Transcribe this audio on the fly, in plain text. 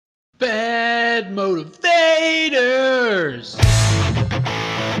Bad Motivators.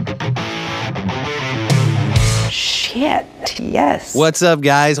 Shit, yes. What's up,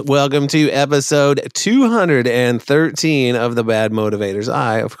 guys? Welcome to episode 213 of the Bad Motivators.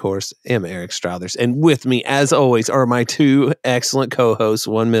 I, of course, am Eric Strothers. And with me, as always, are my two excellent co-hosts,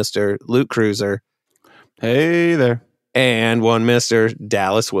 one Mr. Luke Cruiser. Hey there. And one Mr.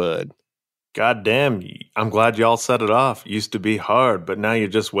 Dallas Wood. God damn, I'm glad y'all set it off. Used to be hard, but now you're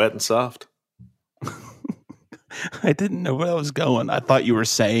just wet and soft. I didn't know where I was going. I thought you were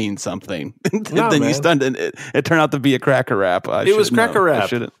saying something. No, then man. you stunned and it turned out to be a cracker rap. It was cracker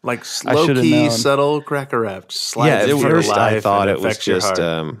rap. Like slow-key, subtle cracker rap. Just slides Yeah, at into your first I life thought and it was affects your just,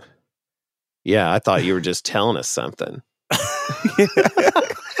 heart. I thought you were just telling us something.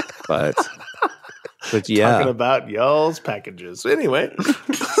 But yeah. Talking about y'all's packages. Anyway.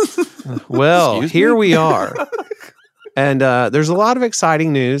 Well, Excuse here me? we are. And there's a lot of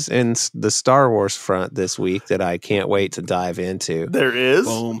exciting news in the Star Wars front this week that I can't wait to dive into. There is.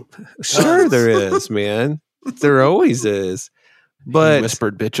 Boom. Sure there is, man. There always is. He But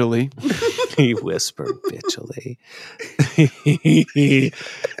whispered bitchily. he whispered bitchily.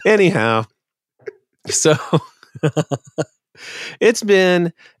 Anyhow, so it's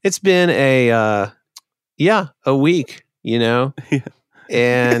been a week, you know.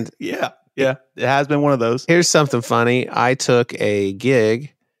 And Yeah. It has been one of those. here's something funny. I took a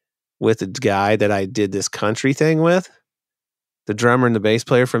gig with a guy that I did this country thing with, the drummer and the bass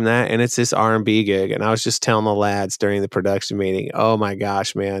player from that, and it's this R&B gig. And I was just telling the lads during the production meeting, oh my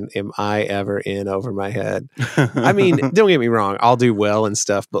gosh, man, am I ever in over my head? I mean, don't get me wrong, I'll do well and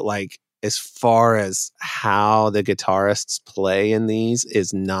stuff, but like as far as how the guitarists play in these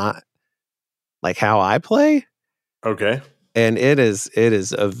is not like how I play. Okay. And it is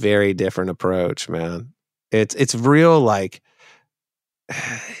a very different approach, man. It's real like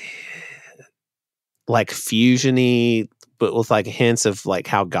fusiony, but with like hints of like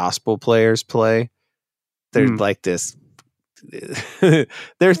how gospel players play. They're like this.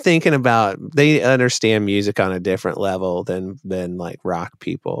 They're thinking about. They understand music on a different level than like rock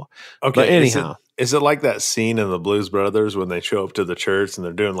people. Okay. But anyhow. Is it like that scene in the Blues Brothers when they show up to the church and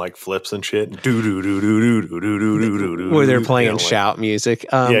they're doing like flips and shit? Where they're playing shout music.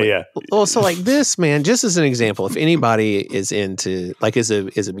 Yeah. Well, so like this, man, just as an example, if anybody is into like is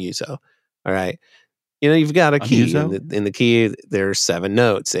a muso, all right, you know, you've got a key muso? in the key. There's 7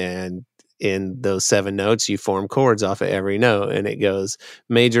 notes, and in those 7 notes, you form chords off of every note, and it goes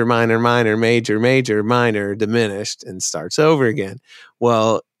major, minor, minor, major, major, minor, diminished, and starts over again.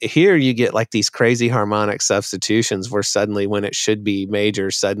 Well, here you get like these crazy harmonic substitutions where suddenly, when it should be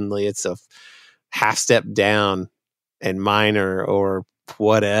major, suddenly it's a half step down and minor or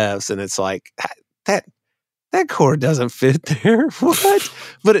whatevs, and it's like that chord doesn't fit there. What?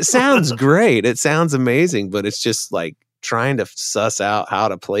 But it sounds great. It sounds amazing, but it's just like trying to suss out how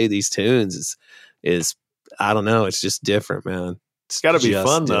to play these tunes is I don't know. It's just different, man. It's got to be just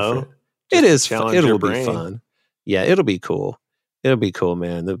fun, different. though. It is. challenge It'll your be brain. fun. Yeah, it'll be cool. It'll be cool,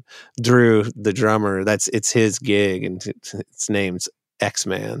 man. Drew, the drummer, it's his gig, and its name's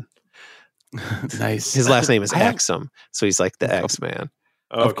X-Man. Nice. His last name is I have- Exum, so he's like the X-Man.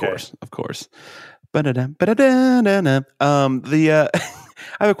 Okay. Of course. Ba-da-dum, ba-da-dum. I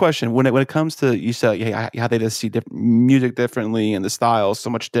have a question. When it comes to, you said how they just see music differently and the style is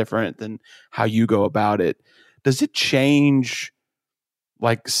so much different than how you go about it. Does it change,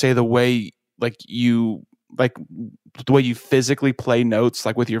 like, say, the way you physically play notes,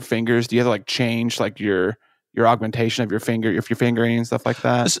 like with your fingers? Do you have to like change like your augmentation of your finger, if you're fingering and stuff like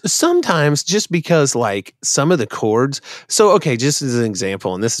that? Sometimes, just because like some of the chords. So okay, just as an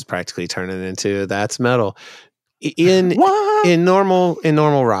example, and this is practically turning into That's Metal. In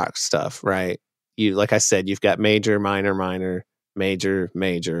normal rock stuff, right? You, like I said, you've got major, minor, minor, major,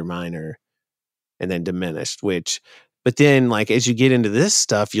 major, minor, and then diminished. But then like as you get into this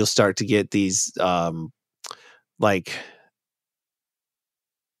stuff, you'll start to get these like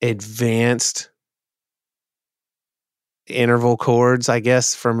advanced interval chords, I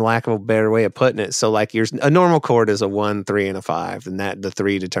guess, from lack of a better way of putting it. So like a normal chord is a 1, 3, and a 5, and that the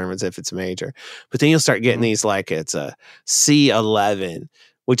 3 determines if it's major. But then you'll start getting these like it's a C11,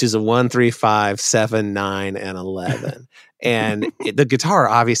 which is a 1, 3, 5, 7, 9, and 11. And the guitar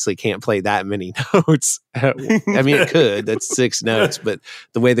obviously can't play that many notes. I mean, it could. That's 6 notes, but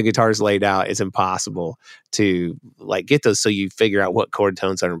the way the guitar is laid out, it's impossible to like get those. So you figure out what chord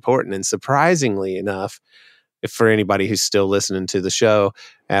tones are important. And surprisingly enough, if for anybody who's still listening to the show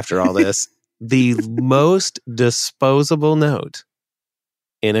after all this, the most disposable note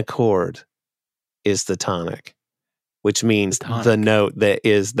in a chord is the tonic. which means Tonic. the note that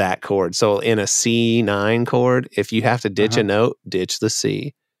is that chord. So in a C9 chord, if you have to ditch a note, ditch the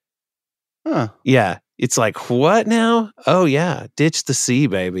C. Huh. Yeah. It's like, what now? Oh, yeah. Ditch the C,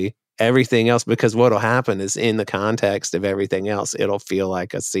 baby. Everything else, because what'll happen is in the context of everything else, it'll feel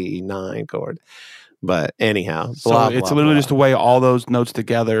like a C9 chord. But anyhow, So blah, it's blah, literally blah. just the way all those notes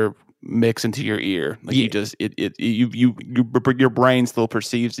together mix into your ear. Like your brain still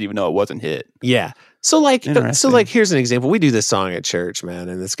perceives it even though it wasn't hit. Yeah. So like Interesting. here's an example. We do this song at church, man,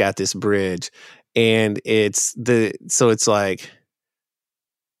 and it's got this bridge, and it's like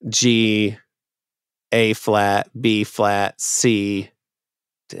G, A flat, B flat, C,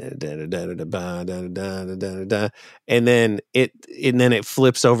 and then it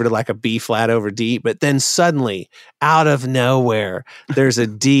flips over to like a B flat over D, but then suddenly out of nowhere there's a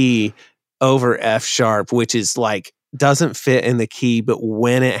D over F sharp, which is like doesn't fit in the key, but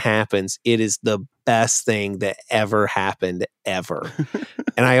when it happens, it is the best thing that ever happened ever.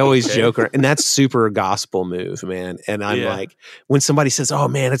 And I always joke around, and that's super gospel move, man. And I'm like, when somebody says, "Oh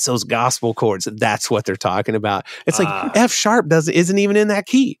man, it's those gospel chords," that's what they're talking about. It's like F sharp isn't even in that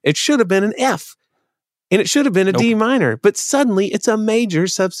key. It should have been an F, and it should have been a D minor. But suddenly, it's a major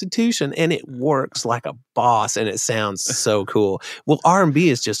substitution, and it works like a boss, and it sounds so cool. Well, R&B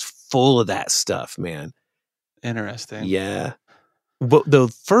is just full of that stuff, man. Interesting. Yeah. But the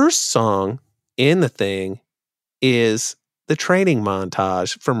first song in the thing is the training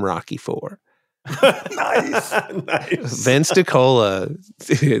montage from Rocky IV. Nice. Vince DiCola,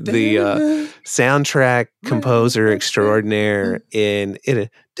 the soundtrack composer extraordinaire, and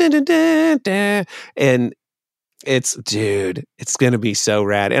it's going to be so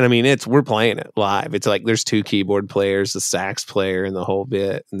rad. And I mean, we're playing it live. It's like there's 2 keyboard players, the sax player, and the whole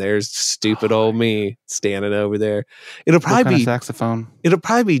bit. And there's stupid old me standing over there. It'll probably be saxophone. It'll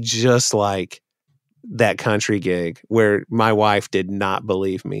probably be just like that country gig where my wife did not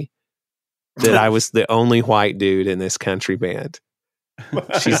believe me that I was the only white dude in this country band.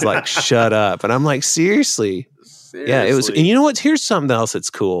 She's like, "Shut up." And I'm like, seriously. Yeah, it was. And you know what? Here's something else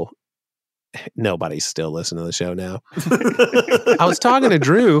that's cool. Nobody's still listening to the show now. I was talking to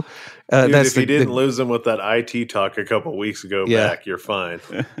Drew. Dude, if you didn't lose him with that IT talk a couple weeks ago back, you're fine.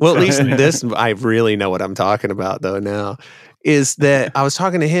 Well, at least this, I really know what I'm talking about though now, is that I was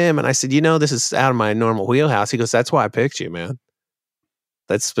talking to him and I said, this is out of my normal wheelhouse. He goes, "That's why I picked you, man.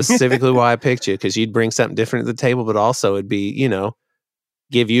 That's specifically why I picked you, because you'd bring something different to the table, but also it'd be,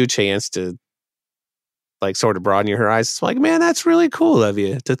 give you a chance to like sort of broaden your horizons." It's like, man, that's really cool of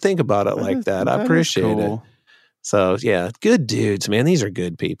you to think about it like that. I appreciate it. So yeah, good dudes, man. These are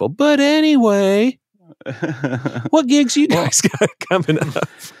good people. But anyway, what gigs you guys got coming up?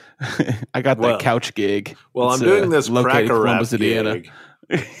 I got that couch gig. Well, I'm doing this Cracker Rap gig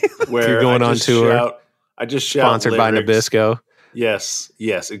where you're going on tour. I just shout sponsored lyrics. by Nabisco. Yes,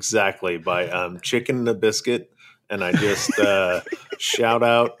 exactly. By Chicken Nabiscuit. And I just shout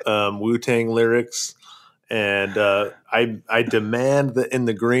out Wu-Tang lyrics. And I demand that in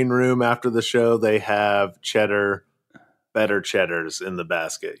the green room after the show, they have better cheddars in the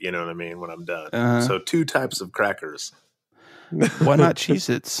basket. You know what I mean? When I'm done. So 2 types of crackers. Why not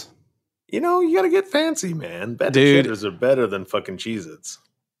Cheez-Its? You got to get fancy, man. Better cheddars are better than fucking Cheez-Its.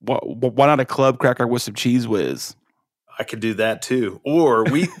 Why not a club cracker with some Cheez Whiz? I could do that too. Or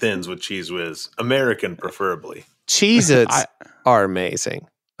Wheat Thins with Cheez Whiz. American, preferably. Cheez-Its are amazing.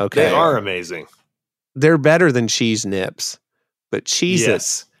 Okay. They are amazing. They're better than Cheese Nips. But Cheez-Its...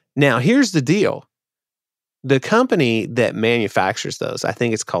 Yes. Now, here's the deal. The company that manufactures those, I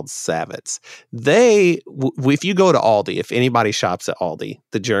think it's called Savitz. If you go to Aldi, if anybody shops at Aldi,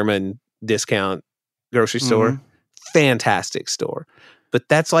 the German discount grocery store, fantastic store. But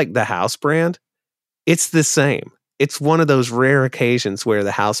that's like the house brand. It's the same. It's one of those rare occasions where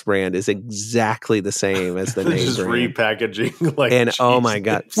the house brand is exactly the same as the name just brand. Repackaging like and oh my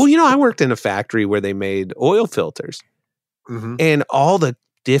God. Well, I worked in a factory where they made oil filters. Mm-hmm. And all the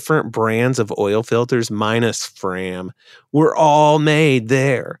different brands of oil filters minus Fram were all made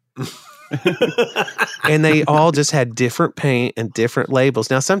there. And they all just had different paint and different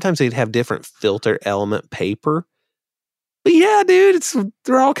labels. Now, sometimes they'd have different filter element paper. But yeah, dude,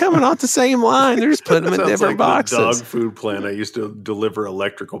 they're all coming off the same line. They're just putting them in different boxes. The dog food plant I used to deliver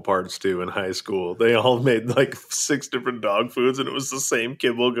electrical parts to in high school. They all made like 6 different dog foods, and it was the same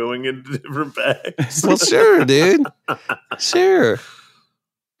kibble going into different bags. Well, sure, dude. Sure.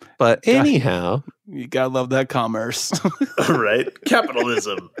 But anyhow, you gotta love that commerce. Right?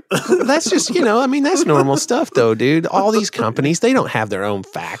 Capitalism. That's just, that's normal stuff though, dude. All these companies, they don't have their own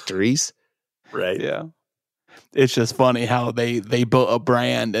factories. Right. Yeah. It's just funny how they built a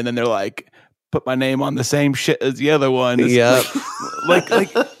brand and then they're like, put my name on the same shit as the other one. It's Yep.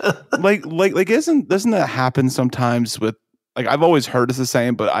 Doesn't that happen sometimes with, like, I've always heard it's the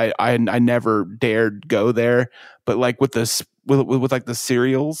same, but I never dared go there. But like with this, with like the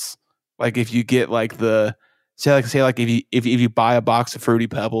cereals, like if you get like if you buy a box of Fruity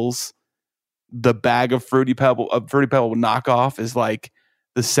Pebbles, the bag of Fruity Pebble knockoff is like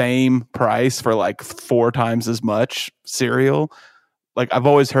the same price for like 4 times as much cereal. Like, I've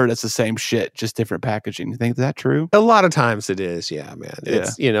always heard it's the same shit, just different packaging. You think that true? A lot of times it is, yeah, man.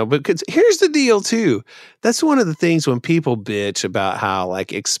 It's, because here's the deal too. That's one of the things when people bitch about how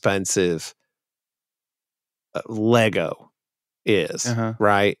like expensive Lego is,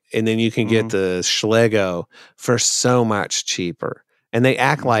 right? And then you can get the Schlego for so much cheaper. And they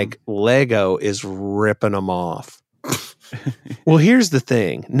act like Lego is ripping them off. Well, here's the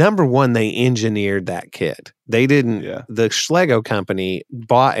thing. Number one, they engineered that kit. They didn't. Yeah. The Schlego company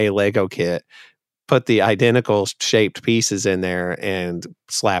bought a Lego kit, put the identical shaped pieces in there, and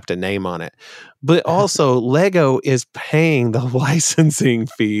slapped a name on it. But also, Lego is paying the licensing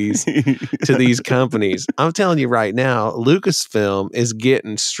fees to these companies. I'm telling you right now, Lucasfilm is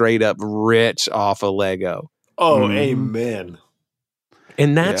getting straight up rich off of Lego. Oh, amen.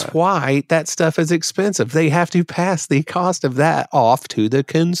 And that's why that stuff is expensive. They have to pass the cost of that off to the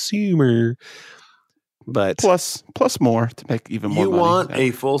consumer. But plus more to make even more you money. Want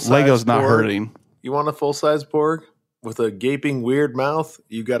a full-size Lego's not Borg? hurting. You want a full-size Borg with a gaping weird mouth?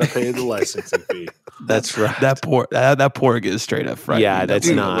 You got to pay the licensing fee. That's right. That Porg is straight up frightening. Yeah, that's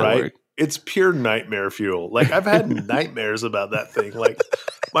Dude, not right. It's pure nightmare fuel. Like, I've had nightmares about that thing. Like,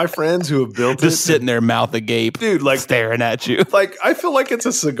 my friends who have built just sitting there, mouth agape, dude, like staring at you. Like, I feel like it's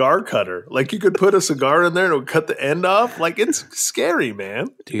a cigar cutter. Like, you could put a cigar in there and it would cut the end off. Like, it's scary, man.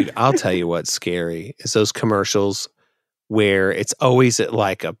 Dude, I'll tell you what's scary is those commercials where it's always at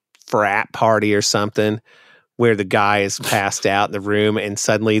like a frat party or something where the guy is passed out in the room and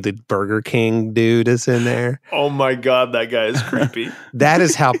suddenly the Burger King dude is in there. Oh my God, that guy is creepy. That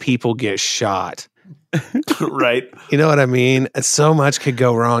is how people get shot. Right. You know what I mean? So much could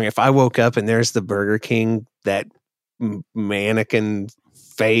go wrong. If I woke up and there's the Burger King, that mannequin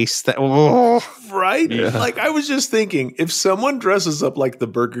face that right? Yeah. Like, I was just thinking, if someone dresses up like the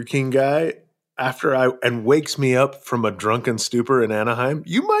Burger King guy and wakes me up from a drunken stupor in Anaheim,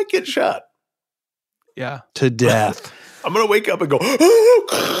 you might get shot. Yeah. to death. I'm gonna wake up and go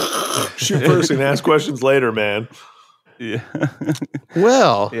shoot first and ask questions later, man. Yeah.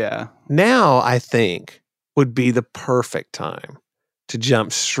 Well, Yeah. now I think would be the perfect time to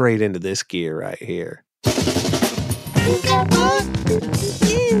jump straight into this gear right here.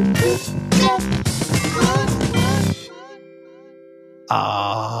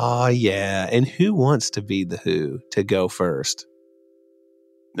 Ah, yeah. And who wants to be the who to go first?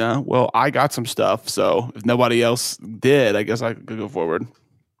 No, well, I got some stuff, so if nobody else did, I guess I could go forward.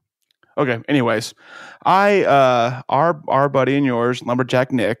 Okay. Anyways, our buddy and yours,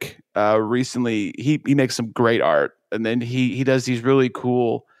 Lumberjack Nick, recently he makes some great art, and then he does these really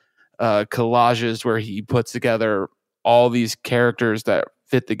cool collages where he puts together all these characters that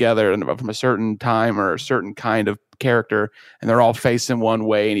fit together and from a certain time or a certain kind of character, and they're all facing one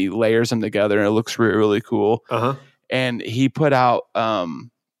way, and he layers them together, and it looks really, really cool. Uh-huh. And he put out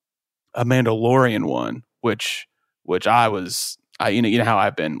a Mandalorian one, which you know how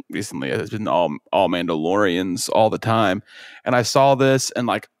I've been recently. It's been all Mandalorians all the time, and I saw this and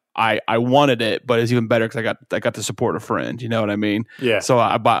like I wanted it, but it's even better because I got to support a friend. You know what I mean? Yeah. So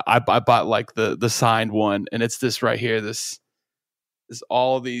I bought like the signed one, and it's this right here. This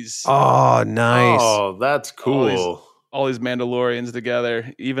all these Oh, nice. Oh, that's cool. all these Mandalorians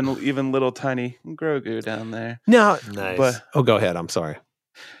together, even little tiny Grogu down there. Now, Nice. But go ahead. I'm sorry.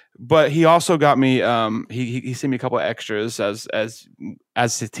 But he also got me. He sent me a couple of extras, as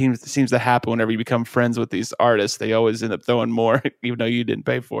it seems to happen whenever you become friends with these artists. They always end up throwing more, even though you didn't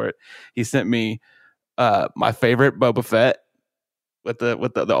pay for it. He sent me my favorite Boba Fett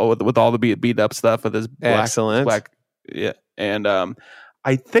with all the beat up stuff with his Excellent. black. Yeah, and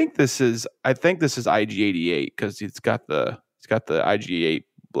I think this is IG-88 because he's got the IG-8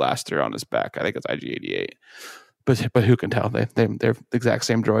 blaster on his back. I think it's IG-88. But who can tell? They're the exact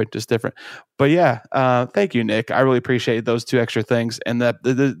same droid, just different. But yeah, thank you, Nick. I really appreciate those two extra things, and that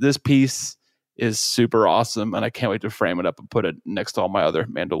this piece is super awesome, and I can't wait to frame it up and put it next to all my other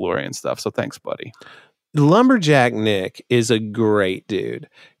Mandalorian stuff. So thanks, buddy. Lumberjack Nick is a great dude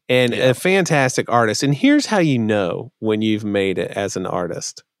and a fantastic artist. And here's how you know when you've made it as an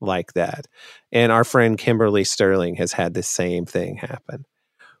artist like that. And our friend Kimberly Sterling has had the same thing happen,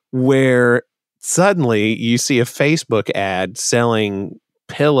 where suddenly you see a Facebook ad selling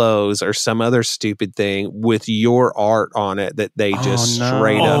pillows or some other stupid thing with your art on it that they just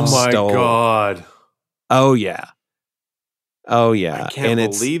straight up stole. Oh my God. Oh yeah. Oh yeah. I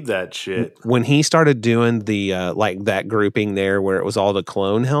can't believe that shit. When he started doing the like that grouping there where it was all the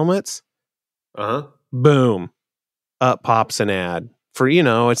clone helmets, boom, up pops an ad for,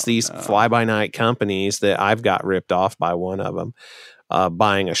 it's these fly-by-night companies that I've got ripped off by one of them,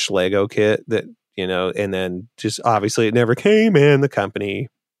 buying a Schlego kit that, and then just obviously it never came in. The company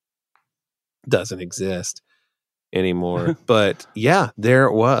doesn't exist anymore. But yeah, there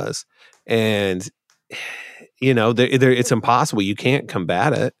it was. And, it's impossible. You can't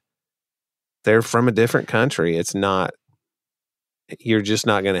combat it. They're from a different country. You're just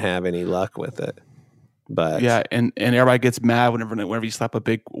not going to have any luck with it. But yeah, and everybody gets mad whenever you slap a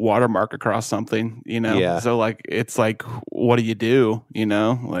big watermark across something, Yeah. So like, it's like, what do you do?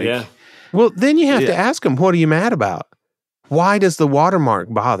 Like, yeah. Well, then you have to ask them, what are you mad about? Why does the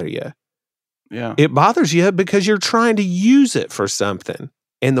watermark bother you? Yeah. It bothers you because you're trying to use it for something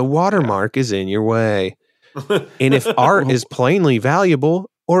and the watermark is in your way. And if art is plainly valuable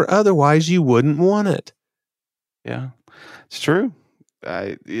or otherwise you wouldn't want it. Yeah, it's true.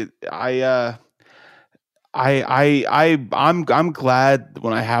 I'm glad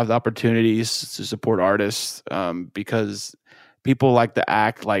when I have the opportunities to support artists, because people like to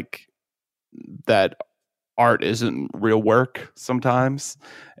act like that art isn't real work sometimes,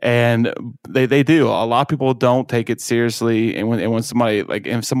 and they do. A lot of people don't take it seriously, and when somebody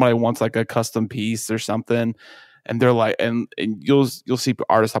if somebody wants like a custom piece or something, and they're like, and you'll see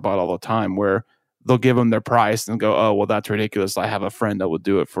artists talk about it all the time where they'll give them their price and go, oh, well, that's ridiculous. I have a friend that would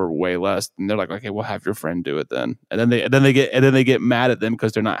do it for way less. And they're like, okay, we'll have your friend do it then. And then they get mad at them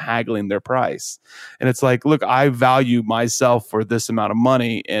because they're not haggling their price. And it's like, look, I value myself for this amount of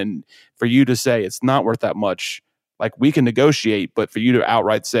money. And for you to say it's not worth that much, like we can negotiate, but for you to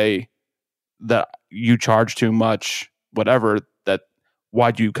outright say that you charge too much, whatever,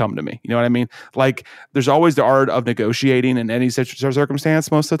 why'd you come to me? You know what I mean? Like, there's always the art of negotiating in any such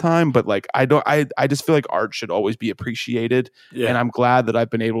circumstance most of the time, but like, I just feel like art should always be appreciated. Yeah. And I'm glad that I've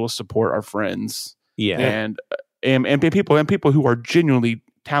been able to support our friends. Yeah. And people who are genuinely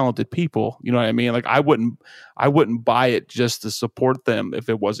talented people. You know what I mean? Like, I wouldn't buy it just to support them if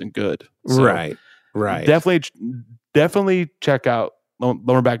it wasn't good. So right. Definitely check out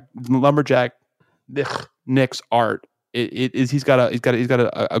Lumberjack Nick's art. He's got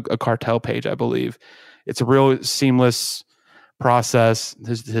a cartel page, I believe. It's a real seamless process.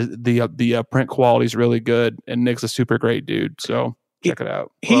 The print quality is really good, and Nick's a super great dude. So check it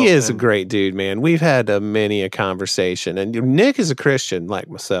out. He is a great dude, man. We've had many a conversation, and Nick is a Christian like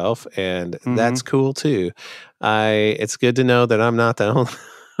myself, and that's cool too. It's good to know that I'm not the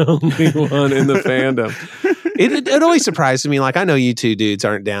only one in the fandom. It always surprises me. Like, I know you two dudes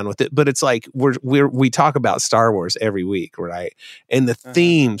aren't down with it, but it's like we talk about Star Wars every week, right? And the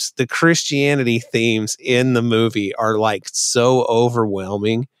themes, the Christianity themes in the movie are like so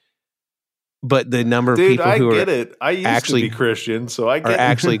overwhelming. But the number of people who I used to be Christian, so I get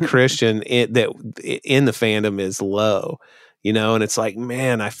actually Christian in the fandom is low, and it's like,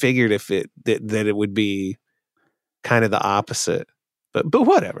 man, I figured that it would be kind of the opposite. But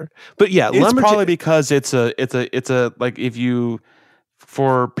whatever. But yeah, it's probably because it's a like, if you,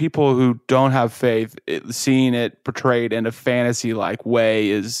 for people who don't have faith, seeing it portrayed in a fantasy like way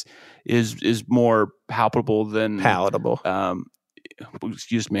is more palpable than palatable.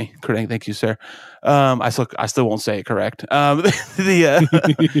 Excuse me, thank you, sir. I still won't say it correct. Than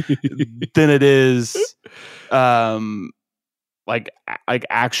it is, like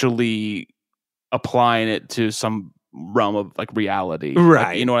actually applying it to some realm of like reality, right?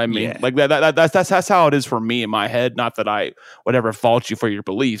 Like, you know what I mean? Yeah. Like that's how it is for me in my head. Not that I would ever fault you for your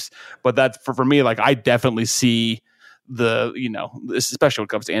beliefs, but that's for me. Like, I definitely see especially when it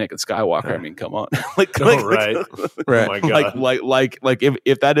comes to Anakin Skywalker. I mean, come on, right. Oh my God. like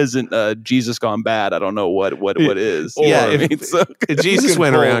if that isn't Jesus gone bad, I don't know what is. If Jesus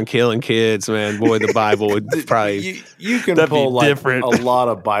went around killing kids, man, boy, the Bible would probably you can pull like different. A lot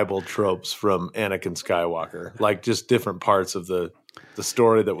of Bible tropes from Anakin Skywalker, like just different parts of the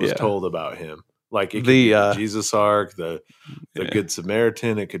story that was told about him. Like, it could be the Jesus arc, the Good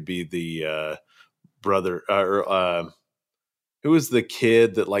Samaritan. It could be the brother who was the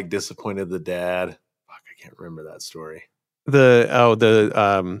kid that like disappointed the dad? Fuck, I can't remember that story.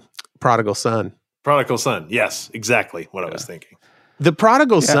 The prodigal son. Prodigal son. Yes, exactly what I was thinking. The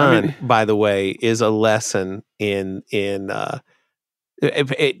prodigal son, by the way, is a lesson in a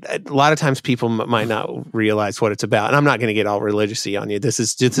lot of times people might not realize what it's about. And I'm not going to get all religious-y on you. This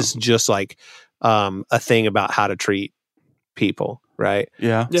is just like a thing about how to treat people, right?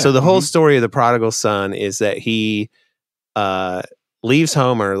 Yeah. So the whole story of the prodigal son is that he leaves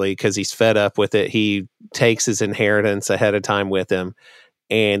home early because he's fed up with it. He takes his inheritance ahead of time with him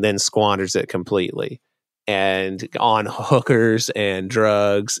and then squanders it completely, and on hookers and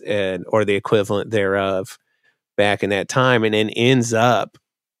drugs or the equivalent thereof back in that time, and then ends up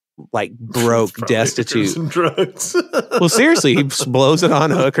like broke, destitute. And drugs. Well, seriously, he blows it on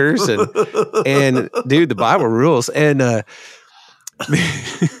hookers and dude, the Bible rules. And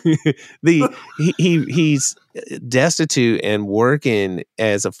he's destitute and working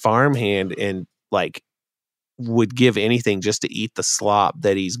as a farmhand, and like would give anything just to eat the slop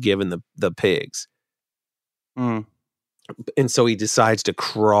that he's given the pigs. Mm. And so he decides to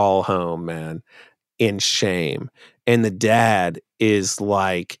crawl home, man, in shame. And the dad is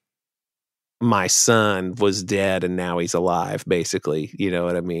like, my son was dead and now he's alive, basically. You know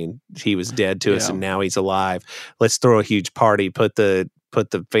what I mean? He was dead to us and now he's alive. Let's throw a huge party, put the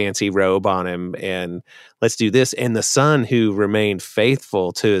fancy robe on him, and let's do this. And the son, who remained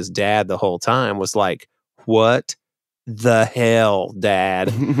faithful to his dad the whole time, was like, what the hell,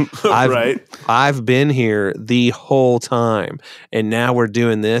 Dad? I've been here the whole time and now we're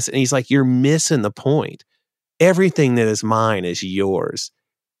doing this. And he's like, you're missing the point. Everything that is mine is yours.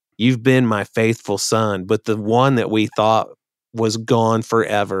 You've been my faithful son, but the one that we thought was gone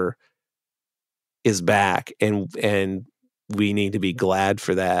forever is back, and we need to be glad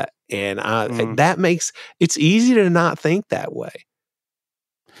for that. And that makes it's easy to not think that way.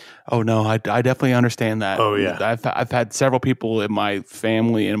 Oh no, I definitely understand that. Oh yeah, I've had several people in my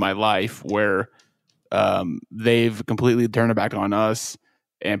family in my life where they've completely turned it back on us,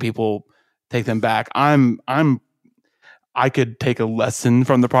 and people take them back. I could take a lesson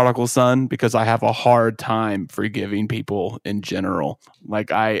from the prodigal son because I have a hard time forgiving people in general.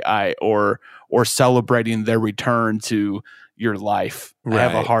 Like or celebrating their return to your life. Right. I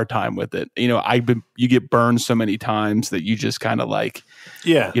have a hard time with it. You know, you get burned so many times that you just kind of like,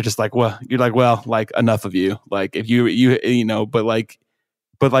 you're just like, well, like enough of you. Like if you know, but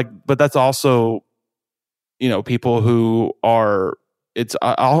that's also, you know, people who are, it's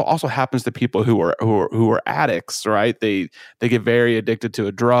also happens to people who are addicts, right? They get very addicted to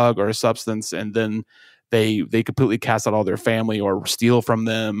a drug or a substance, and then they completely cast out all their family or steal from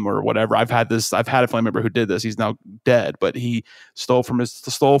them or whatever. I've had a family member who did this. He's now dead, but he stole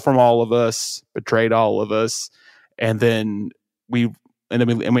from all of us, betrayed all of us, and then we let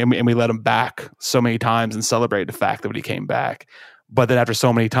him back so many times and celebrate the fact that he came back. But then after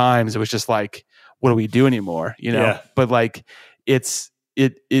so many times, it was just like, what do we do anymore? You know? Yeah. But like, it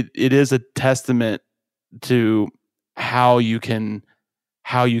is a testament to how you can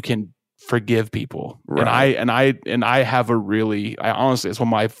forgive people. Right. And I honestly, it's one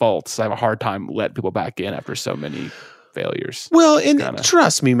of my faults. I have a hard time letting people back in after so many failures. Well, and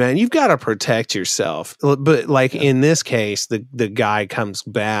trust me, man, you've got to protect yourself. But like in this case, the guy comes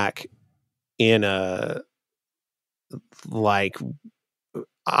back in a like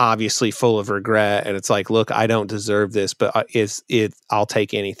obviously full of regret, and it's like, look, I don't deserve this, but I'll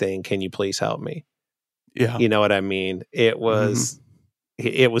take anything. Can you please help me? Yeah. You know what I mean? It was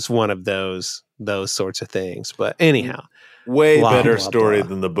one of those sorts of things. But anyhow, way better story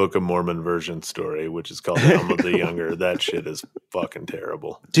than the Book of Mormon version story, which is called Alma the Younger. That shit is fucking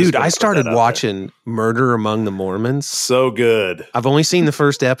terrible. Dude, I started watching Murder Among the Mormons. So good. I've only seen the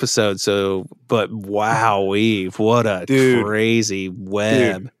first episode, but wowee, what a crazy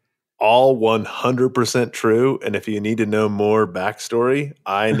web. Dude, all 100% true. And if you need to know more backstory,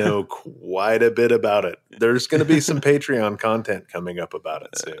 I know quite a bit about it. There's going to be some Patreon content coming up about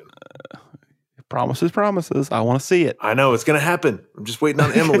it soon. Promises. I want to see it. I know it's going to happen. I'm just waiting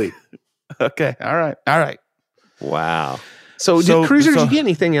on Emily. Okay. All right. Wow. So Cruiser, did you get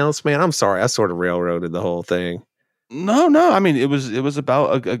anything else, man? I'm sorry. I sort of railroaded the whole thing. No. I mean, it was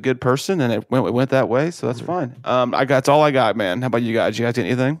about a good person, and it went that way. So that's fine. That's all I got, man. How about you guys? You guys get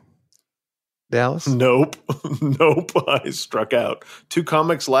anything? Dallas? Nope. I struck out. 2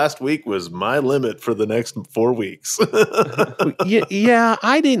 comics last week was my limit for the next 4 weeks. Yeah,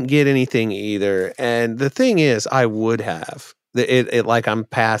 I didn't get anything either. And the thing is, I would have. It like I'm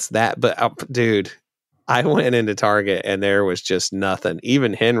past that. But dude, I went into Target and there was just nothing.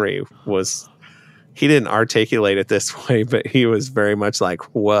 Even Henry he didn't articulate it this way, but he was very much like,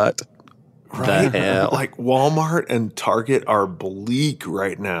 what? Right? The hell? Like Walmart and Target are bleak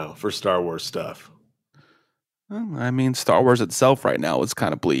right now for Star Wars stuff. Well, I mean, Star Wars itself right now is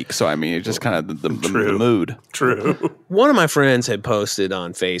kind of bleak. So, I mean, it's just kind of the mood. True. One of my friends had posted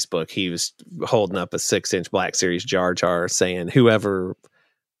on Facebook, he was holding up a 6-inch Black Series Jar Jar saying, whoever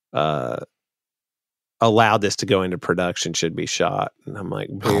allowed this to go into production should be shot. And I'm like,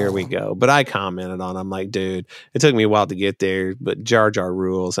 here we go. But I commented on, I'm like, dude, it took me a while to get there, but Jar Jar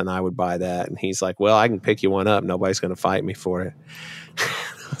rules and I would buy that. And he's like, well, I can pick you one up. Nobody's going to fight me for it.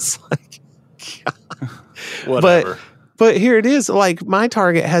 It's like, Whatever. But here it is. Like my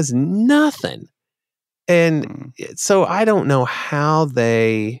Target has nothing. And so I don't know how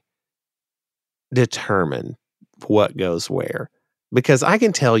they determine what goes where. Because I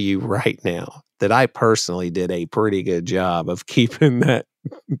can tell you right now that I personally did a pretty good job of keeping that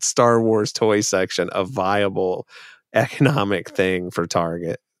Star Wars toy section a viable economic thing for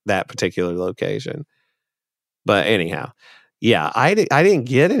Target, that particular location. But anyhow, yeah, I didn't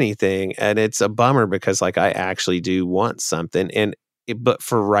get anything, and it's a bummer because like I actually do want something, but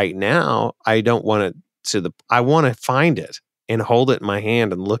for right now, I don't want it I want to find it and hold it in my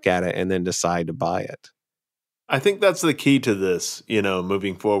hand and look at it and then decide to buy it. I think that's the key to this,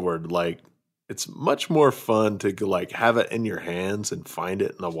 moving forward. Like, it's much more fun to like have it in your hands and find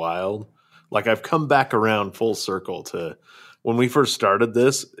it in the wild. Like, I've come back around full circle to when we first started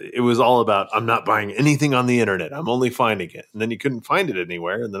this. It was all about, I'm not buying anything on the internet. I'm only finding it. And then you couldn't find it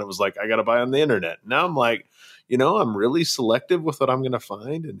anywhere. And then it was like, I got to buy on the internet. Now I'm like, I'm really selective with what I'm going to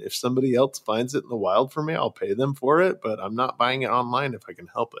find. And if somebody else finds it in the wild for me, I'll pay them for it. But I'm not buying it online if I can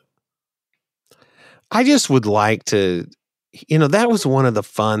help it. I just would like to, that was one of the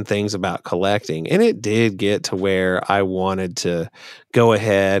fun things about collecting. And it did get to where I wanted to go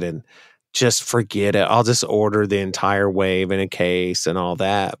ahead and just forget it. I'll just order the entire wave in a case and all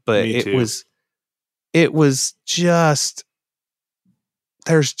that. But it was just,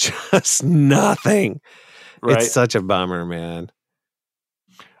 there's just nothing. Right. It's such a bummer, man.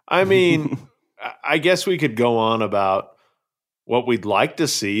 I mean, I guess we could go on about what we'd like to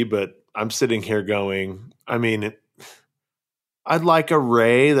see, but I'm sitting here going, I'd like a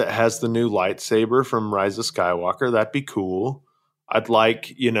Rey that has the new lightsaber from Rise of Skywalker. That'd be cool. I'd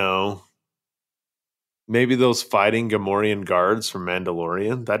like, maybe those fighting Gamorrean guards from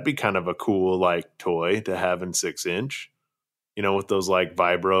Mandalorian. That'd be kind of a cool, like, toy to have in 6-inch. With those, like,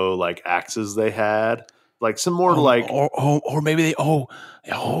 vibro, like, axes they had. Like, some more, or maybe they,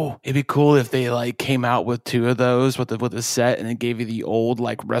 it'd be cool if they, like, came out with 2 of those with the set and then gave you the old,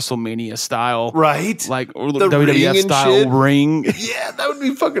 like, WrestleMania style. Right. Like, or the WWF style ring. Yeah, that would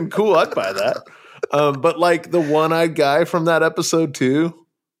be fucking cool. I'd buy that. But, like, the one-eyed guy from that episode, too.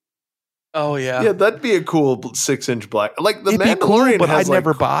 Oh, yeah. Yeah, that'd be a cool 6-inch black. Like, the it'd Mandalorian be cool, but has, I'd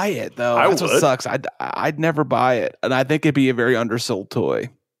never buy it, though. That's what would. sucks. I'd never buy it. And I think it'd be a very undersold toy.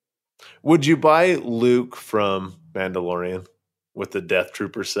 Would you buy Luke from Mandalorian with the Death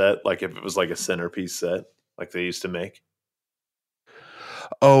Trooper set? Like if it was like a centerpiece set, like they used to make?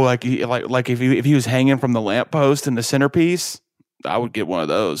 Oh, like if he was hanging from the lamppost in the centerpiece, I would get one of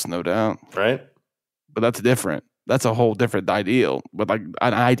those, no doubt. Right? But that's different. That's a whole different ideal. But like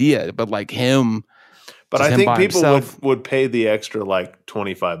an idea, but like him. But I think people would pay the extra like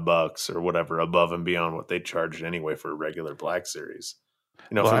 $25 or whatever above and beyond what they charged anyway for a regular Black Series.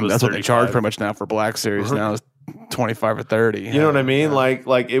 That's what they charge pretty much now for Black Series. Now is 25 or 30. You know what I mean? Yeah.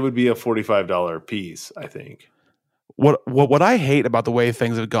 Like it would be a $45 piece, I think. What I hate about the way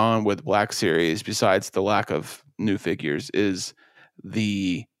things have gone with Black Series, besides the lack of new figures, is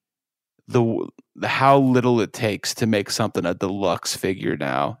the how little it takes to make something a deluxe figure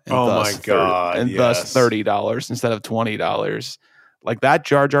now. And my God. And thus $30 instead of $20. Like that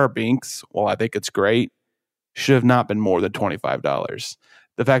Jar Jar Binks, while I think it's great, should have not been more than $25.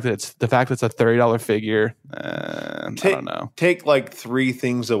 The fact that it's a $30 figure, I don't know. Take like 3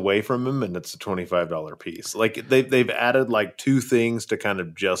 things away from him, and it's a $25 piece. Like they've added like 2 things to kind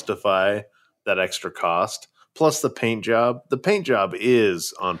of justify that extra cost. Plus the paint job. The paint job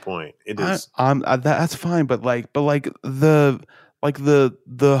is on point. It is. That's fine, but the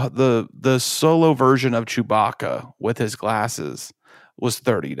solo version of Chewbacca with his glasses was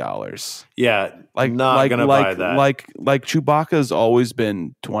 $30. Yeah, not gonna buy that. Like Chewbacca's always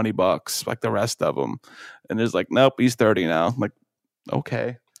been $20, like the rest of them, and it's like, nope, he's 30 now. I'm like,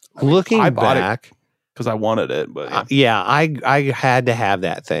 okay. I bought back because I wanted it, but I had to have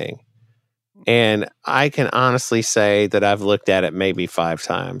that thing, and I can honestly say that I've looked at it maybe 5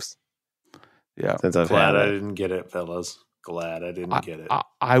 times. Yeah, since I've had it. I didn't get it, fellas. Glad I didn't get it.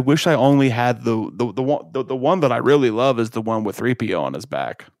 I wish I only had the one that I really love is the one with 3PO on his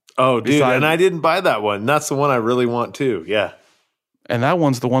back. Oh, dude, and I didn't buy that one. That's the one I really want too. Yeah, and that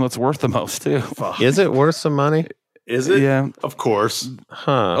one's the one that's worth the most too. Is it worth some money? Is it? Yeah, of course.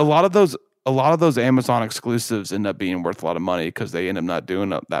 Huh? A lot of those Amazon exclusives end up being worth a lot of money because they end up not doing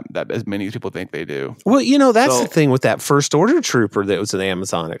that as many people think they do. Well, that's the thing with that First Order Trooper that was an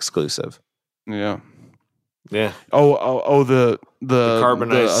Amazon exclusive. Yeah. Yeah. The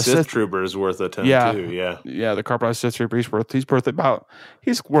Carbonized Sith assist- Trooper is worth a ton Yeah. too. Yeah. Yeah, the carbonized Sith Trooper. He's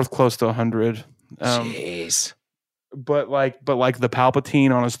worth close to 100. Jeez. But like the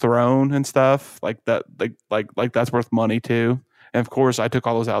Palpatine on his throne and stuff like that, like that's worth money too. And of course, I took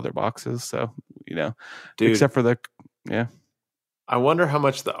all those out of their boxes, so Dude, except for I wonder how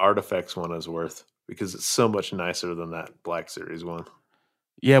much the Artifacts one is worth because it's so much nicer than that Black Series one.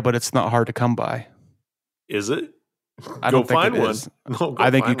 yeah, but it's not hard to come by. Is it? I Go don't think find it one. is. No, go I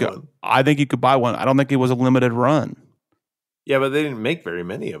think you find could. one. I think you could buy one. I don't think it was a limited run. Yeah, but they didn't make very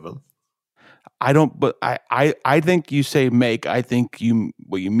many of them. I don't. But I think you say make. I think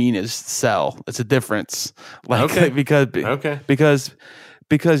what you mean is sell. It's a difference. Like Okay. because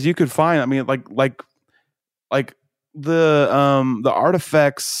you could find. I mean, like the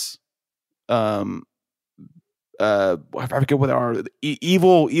artifacts. I forget what they are.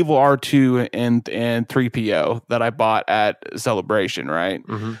 Evil R2 and 3PO that I bought at Celebration. Right.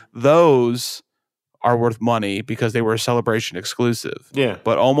 Mm-hmm. Those are worth money because they were a Celebration exclusive. Yeah.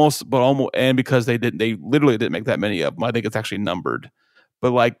 But almost, and because they literally didn't make that many of them. I think it's actually numbered.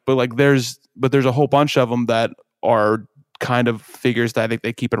 But there's a whole bunch of them that are kind of figures that I think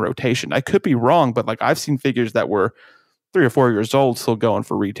they keep in rotation. I could be wrong, but like I've seen figures that were 3 or 4 years old still going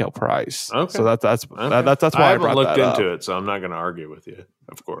for retail price. Okay. So that's why I I haven't brought looked that into up. it, so I'm not going to argue with you.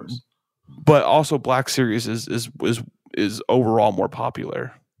 Of course. But also, Black Series is overall more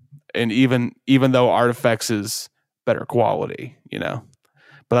popular, and even though Artifacts is better quality,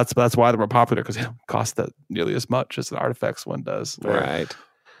 but that's why they're more popular because they don't cost that nearly as much as an Artifacts one does. Right.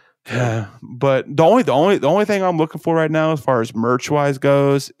 Yeah, but the only thing I'm looking for right now, as far as merch wise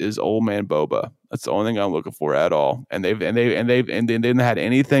goes, is Old Man Boba. That's the only thing I'm looking for at all. And they didn't had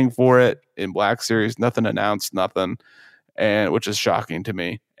anything for it in Black Series. Nothing announced, nothing, and which is shocking to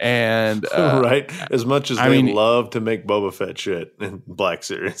me. And right, as much as love to make Boba Fett shit in Black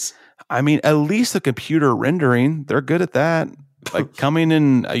Series. I mean, at least the computer rendering, they're good at that. Like coming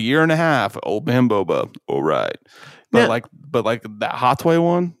in a year and a half, Old Man Boba. All right. But like that Hot Toy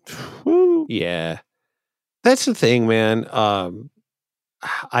one, whew. Yeah. That's the thing, man.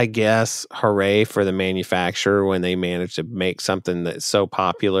 I guess hooray for the manufacturer when they manage to make something that's so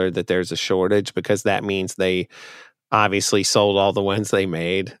popular that there's a shortage, because that means they obviously sold all the ones they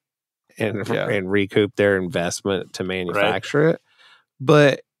made and recouped their investment to manufacture it.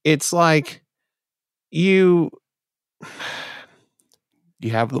 But it's like you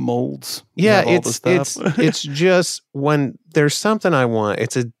have the molds. Yeah, it's just when there's something I want,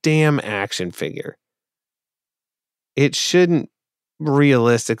 it's a damn action figure. It shouldn't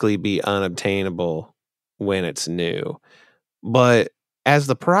realistically be unobtainable when it's new. But as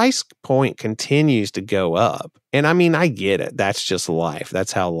the price point continues to go up, and I mean, I get it. That's just life.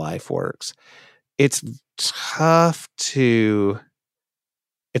 That's how life works. It's tough to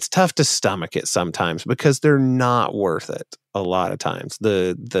stomach it sometimes because they're not worth it a lot of times.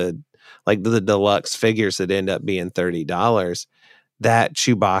 The deluxe figures that end up being $30, that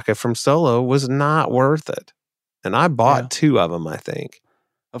Chewbacca from Solo was not worth it. And I bought 2 of them, I think.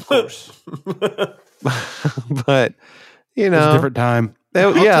 Of course. But, it was a different time. That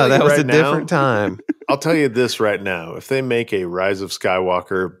was a different time. I'll tell you this right now. If they make a Rise of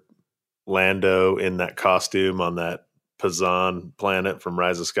Skywalker Lando in that costume on that Pazan planet from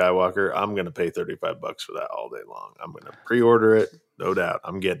Rise of Skywalker, I'm going to pay $35 for that all day long. I'm going to pre-order it, no doubt.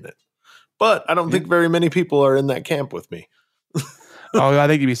 I'm getting it. But I don't think very many people are in that camp with me. I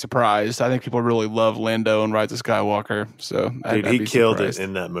think you'd be surprised. I think people really love Lando and Rise of Skywalker. So, dude, he killed it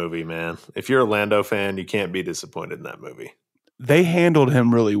in that movie, man. If you're a Lando fan, you can't be disappointed in that movie. They handled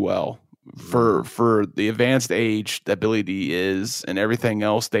him really well for the advanced age that Billy D is, and everything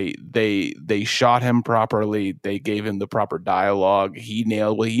else. They shot him properly. They gave him the proper dialogue. He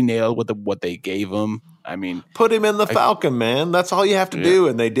nailed what they gave him. I mean, put him in the Falcon, man. That's all you have to do,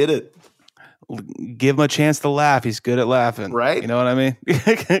 and they did it. Give him a chance to laugh. He's good at laughing. Right. You know what I mean?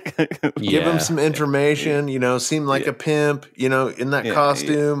 Give him some information, seem like a pimp, in that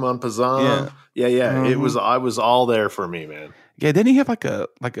costume on Pazan. Yeah. Mm-hmm. I was all there for me, man. Yeah, didn't he have like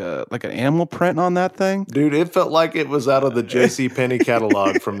an animal print on that thing? Dude, it felt like it was out of the JCPenney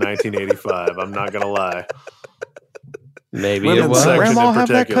catalog from 1985. I'm not going to lie. Maybe it was. Did Grandma have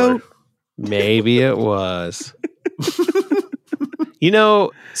that coat? Maybe it was.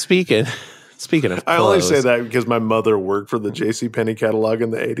 Speaking of clothes. I only say that because my mother worked for the JCPenney catalog in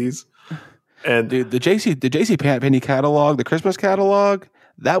the 80s. And dude, the JCPenney catalog, the Christmas catalog,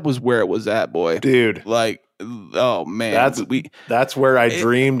 that was where it was at, boy. Dude. Like, oh man. That's where I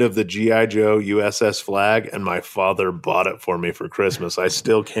dreamed of the G.I. Joe USS flag, and my father bought it for me for Christmas. I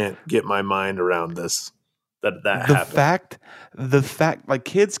still can't get my mind around this. that the happened. fact, like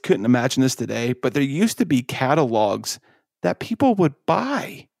kids couldn't imagine this today, but there used to be catalogs that people would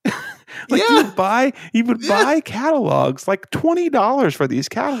buy. Like you would buy catalogs, like $20 for these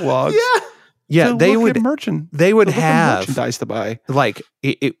catalogs. Yeah, they would have merchandise to buy, like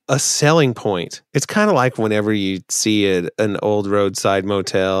a selling point. It's kind of like whenever you see an old roadside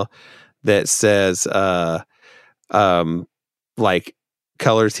motel that says like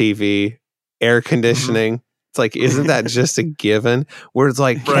color TV, air conditioning. It's like, isn't that just a given? Where it's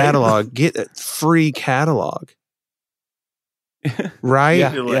like catalog, get a free catalog. Right?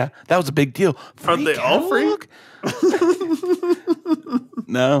 Yeah, that was a big deal. Aren't they all free?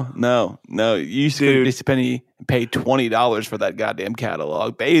 No. You used to go to JCPenney and pay $20 for that goddamn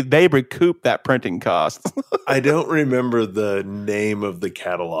catalog. They recoup that printing cost. I don't remember the name of the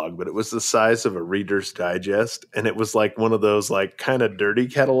catalog, but it was the size of a Reader's Digest, and it was like one of those like kind of dirty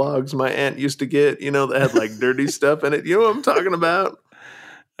catalogs my aunt used to get. That had like dirty stuff in it. You know what I'm talking about?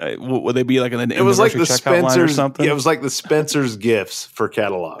 Would they be like an? It was like the Spencer's or something. Yeah, it was like the Spencer's Gifts for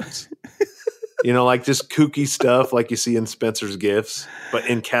catalogs. Like just kooky stuff like you see in Spencer's Gifts, but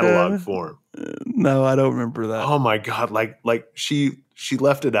in catalog form. No, I don't remember that. Oh my God! Like she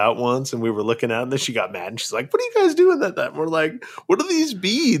left it out once, and we were looking at it, and then she got mad, and she's like, "What are you guys doing that?" And we're like, "What are these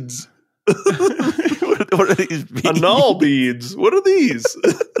beads? What are these beads? Annul beads? What are these?"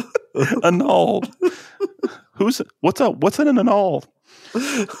 Annul. What's up? What's in an annul?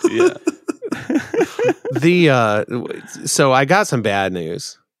 Yeah. So I got some bad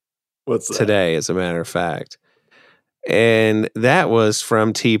news. What's that? Today, as a matter of fact, and that was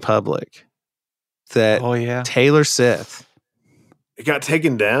from TeePublic. That Taylor Sith it got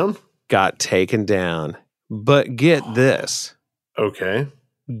taken down. But get this. Okay.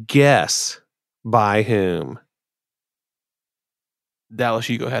 Guess by whom? Dallas,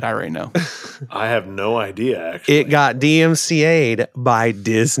 you go ahead. I already know. I have no idea, actually. It got DMCA'd by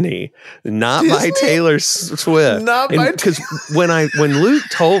Disney, not by Taylor Swift. Because when Luke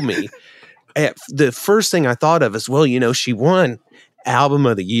told me, the first thing I thought of is, she won Album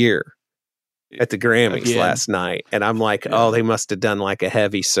of the Year at the Grammys last night. And I'm like, they must have done like a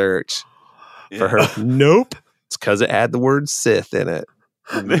heavy search for her. Nope. It's because it had the word Sith in it.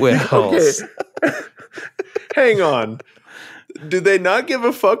 Okay. Hang on. Do they not give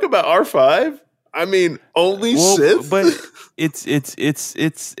a fuck about R5? I mean, only Sith. But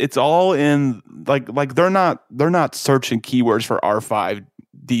it's all in like they're not searching keywords for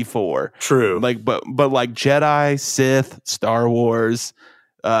R5D4. True. But like Jedi, Sith, Star Wars,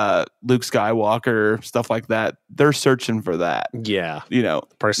 Luke Skywalker, stuff like that. They're searching for that. Yeah.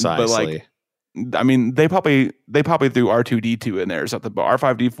 Precisely. But I mean, they probably threw R2D2 in there or something. But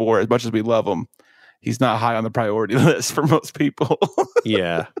R5D4, as much as we love him, he's not high on the priority list for most people.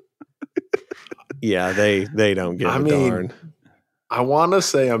 Yeah. Yeah, they don't give a darn. I want to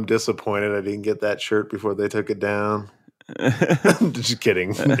say I'm disappointed I didn't get that shirt before they took it down. Just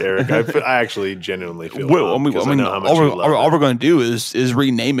kidding, Eric. I actually genuinely feel all we're going to do is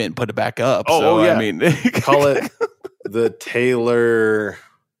rename it and put it back up. Yeah. I mean, call it the Taylor...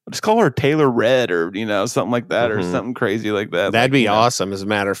 Just call her Taylor Red or, something like that or something crazy like that. That'd be awesome, as a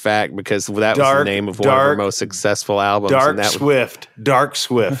matter of fact, because that was the name of one of her most successful albums. Dark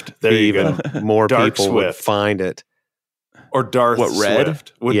Swift. There you go. More people would find it. Or Darth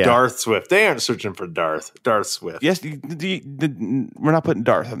Swift. With Darth Swift. They aren't searching for Darth Swift. Yes, we're not putting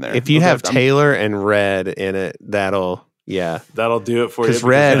Darth in there. If you have Taylor and Red in it, that'll do it for you. Because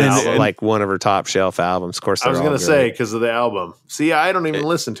Red is like one of her top shelf albums. Of course, I was going to say because of the album. See, I don't even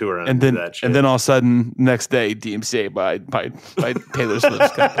listen to her and then that shit. And then all of a sudden, next day, DMCA by Taylor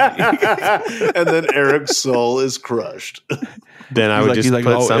Swift's company. And then Eric's soul is crushed. Then I would just put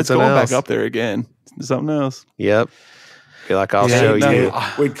something it's going else back up there again. Something else. Yep. Be like, I'll show you.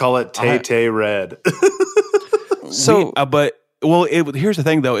 We'd call it Tay Red. Here's the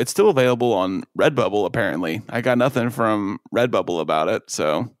thing though. It's still available on Redbubble. Apparently, I got nothing from Redbubble about it.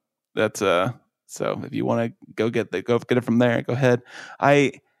 So that's so if you want to go get it from there, go ahead.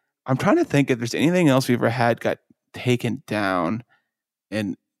 I'm trying to think if there's anything else we've ever had got taken down,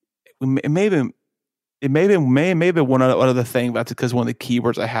 and it may have been one other thing. That's because one of the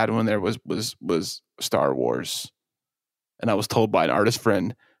keywords I had when there was Star Wars, and I was told by an artist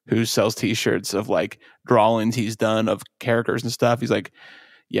friend who sells T-shirts of like drawings he's done of characters and stuff. He's like,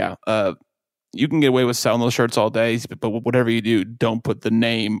 yeah, you can get away with selling those shirts all day, but whatever you do, don't put the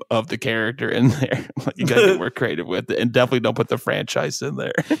name of the character in there. You got to get more creative with it, and definitely don't put the franchise in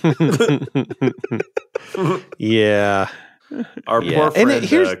there. Yeah. Our poor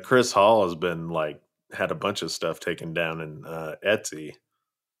friend Chris Hall has been had a bunch of stuff taken down in Etsy.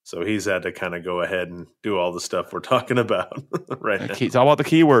 So he's had to kind of go ahead and do all the stuff we're talking about right now. It's all about the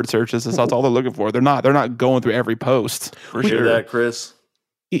keyword searches. That's all they're looking for. They're not going through every post for Hear sure. that, Chris?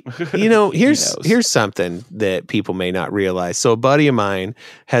 Here's something that people may not realize. So a buddy of mine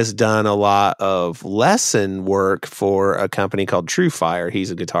has done a lot of lesson work for a company called TrueFire.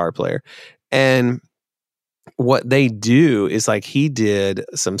 He's a guitar player. And what they do is like he did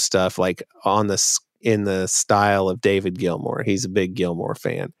some stuff like in the style of David Gilmour. He's a big Gilmour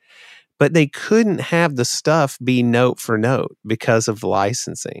fan. But they couldn't have the stuff be note for note because of the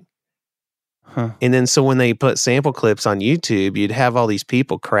licensing. Huh. And then so when they put sample clips on YouTube, you'd have all these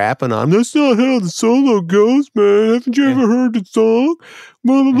people crapping on, that's not how the solo goes, man. Haven't you ever heard the song?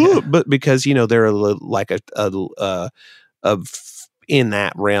 Blah, blah, blah. But because, they're like in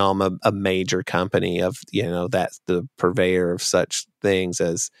that realm, a major company of, that's the purveyor of such things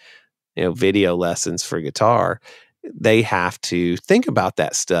as, video lessons for guitar. They have to think about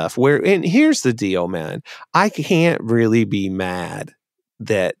that stuff. And here's the deal, man. I can't really be mad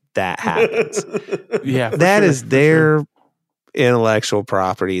that happens. Yeah, that is their intellectual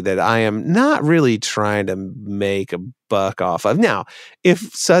property that I am not really trying to make a buck off of. Now, if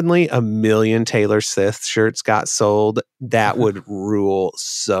suddenly 1 million Taylor Swift shirts got sold, that would rule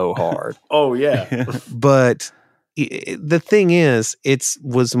so hard. Oh, yeah. But the thing is, it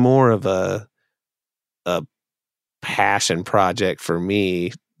was more of a passion project for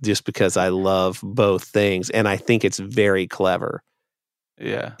me just because I love both things. And I think it's very clever.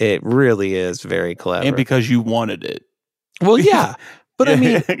 Yeah. It really is very clever. And because you wanted it. Well, yeah. But I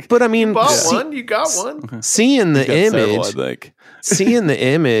mean, you bought one, you got one. Seeing the image, several, I think. seeing the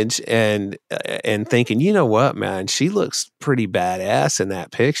image and thinking, you know what, man, she looks pretty badass in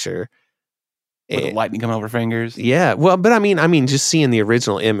that picture. With the lightning coming over her fingers. Yeah. Well, but I mean, just seeing the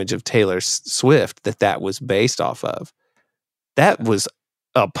original image of Taylor Swift that was based off of, that was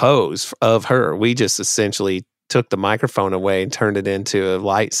a pose of her. We just essentially took the microphone away and turned it into a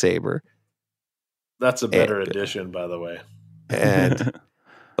lightsaber. That's a better addition, by the way.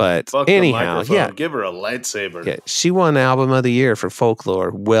 But fuck anyhow, yeah, give her a lightsaber. Yeah, she won Album of the Year for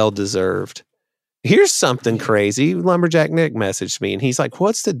Folklore, well deserved. Here's something crazy. Lumberjack Nick messaged me, and he's like,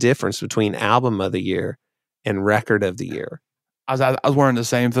 "What's the difference between Album of the Year and Record of the Year?" I was wearing the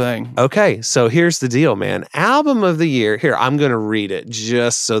same thing. Okay, so here's the deal, man. Album of the Year. Here, I'm going to read it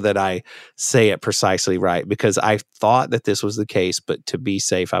just so that I say it precisely right, because I thought that this was the case, but to be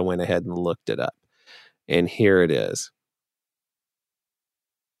safe, I went ahead and looked it up. And here it is.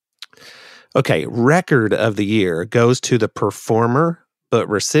 Okay, Record of the Year goes to the performer, but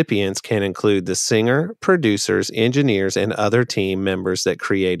recipients can include the singer, producers, engineers, and other team members that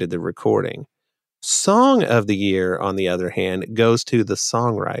created the recording. Song of the Year, on the other hand, goes to the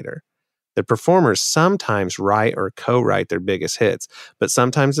songwriter. The performers sometimes write or co-write their biggest hits, but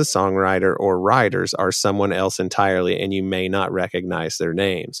sometimes the songwriter or writers are someone else entirely, and you may not recognize their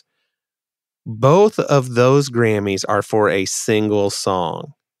names. Both of those Grammys are for a single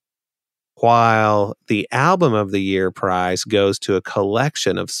song, while the Album of the Year prize goes to a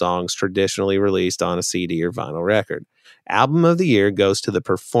collection of songs traditionally released on a CD or vinyl record. Album of the Year goes to the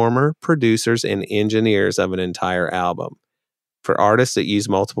performer, producers, and engineers of an entire album. For artists that use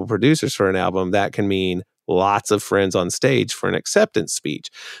multiple producers for an album, that can mean lots of friends on stage for an acceptance speech.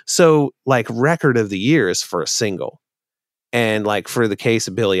 So, like, Record of the Year is for a single. And, like, for the case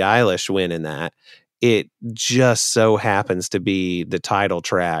of Billie Eilish winning that, it just so happens to be the title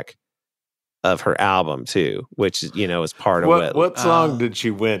track of her album too, which is part of what song did she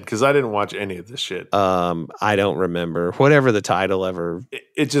win? Because I didn't watch any of this shit. I don't remember whatever the title of her.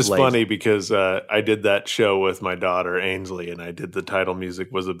 It's just funny because I did that show with my daughter Ainsley, and I did the title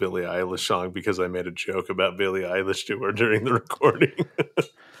music was a Billie Eilish song because I made a joke about Billie Eilish to her during the recording.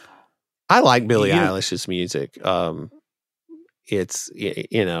 I like Billie Eilish's music. It's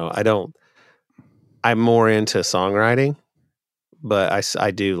I'm more into songwriting, but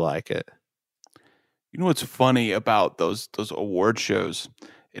I do like it. You know what's funny about those award shows?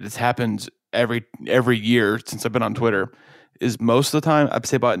 It has happened every year since I've been on Twitter. Is most of the time, I'd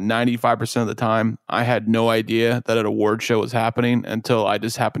say about 95% of the time, I had no idea that an award show was happening until I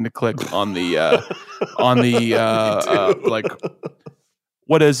just happened to click on the like,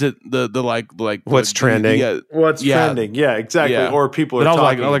 what is it? The what's trending? What's trending? Yeah, exactly. Yeah. Or people are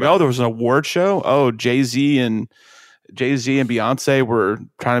talking. I was like, oh, there was an award show. Oh, Jay-Z and Beyonce were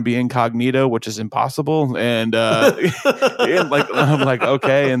trying to be incognito, which is impossible. And, and I'm like,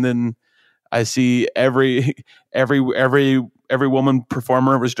 okay. And then I see every woman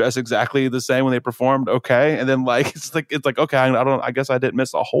performer was dressed exactly the same when they performed. Okay, and then like it's like okay, I guess I didn't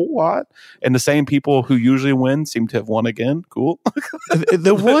miss a whole lot. And the same people who usually win seem to have won again. Cool.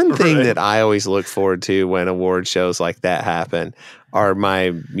 The one thing that I always look forward to when award shows like that happen are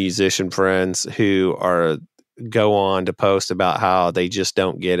my musician friends who go on to post about how they just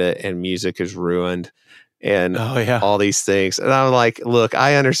don't get it and music is ruined. And all these things. And I'm like, look,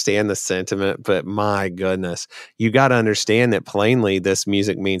 I understand the sentiment, but my goodness, you got to understand that plainly this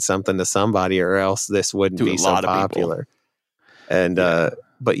music means something to somebody or else this wouldn't be so popular. And,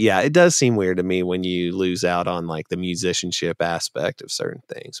 but yeah, it does seem weird to me when you lose out on like the musicianship aspect of certain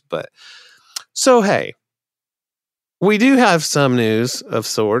things. But so, hey, we do have some news of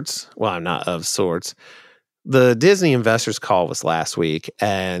sorts. Well, not of sorts. The Disney investors call was last week,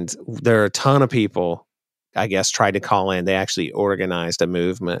 and there are a ton of people, I guess, tried to call in. They actually organized a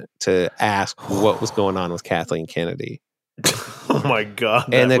movement to ask what was going on with Kathleen Kennedy. Oh my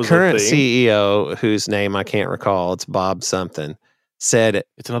God. And the current CEO, whose name I can't recall, it's Bob something, said,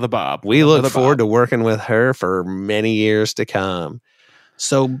 it's another Bob. We look forward to working with her for many years to come.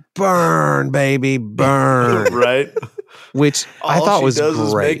 So burn, baby, burn. Right. Which I thought was great.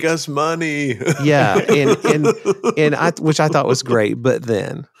 Is make us money. Yeah. Which I thought was great. But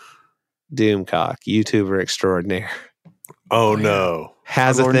then Doomcock, YouTuber extraordinaire. Oh no.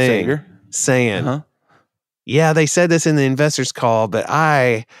 Has a thing saying, yeah, they said this in the investors call, but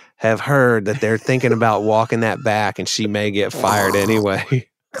I have heard that they're thinking about walking that back and she may get fired anyway.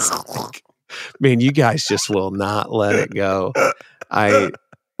 Man, you guys just will not let it go. I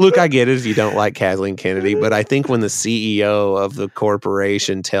get it if you don't like Kathleen Kennedy, but I think when the CEO of the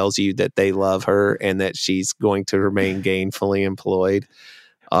corporation tells you that they love her and that she's going to remain gainfully employed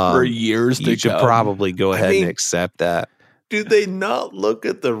for years, you should probably go ahead and accept that. Do they not look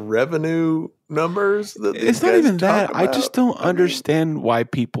at the revenue numbers? It's not even that. I just don't understand why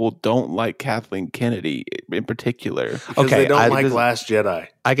people don't like Kathleen Kennedy in particular. Because they don't like Last Jedi.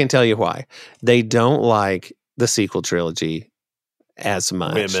 I can tell you why. They don't like the sequel trilogy as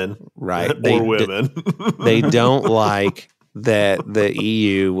much. Women. Right. Or women. They don't like that the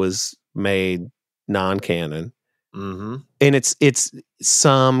EU was made non-canon. Mm-hmm. And it's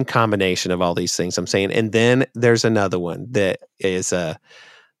some combination of all these things I'm saying. And then there's another one that is an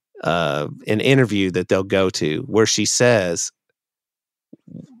interview that they'll go to where she says,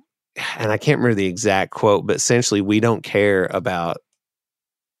 and I can't remember the exact quote, but essentially we don't care about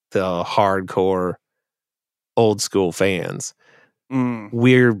the hardcore old school fans.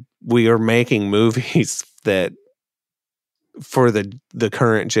 We are making movies that for the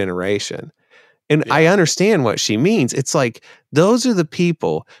current generation. And I understand what she means. It's like, those are the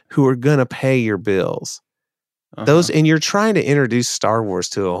people who are going to pay your bills. And you're trying to introduce Star Wars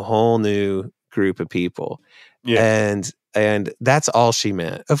to a whole new group of people. Yeah. And that's all she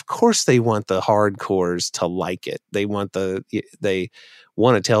meant. Of course they want the hardcores to like it. They want to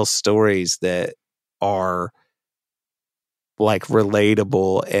tell stories that are like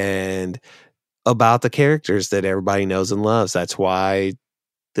relatable and about the characters that everybody knows and loves. That's why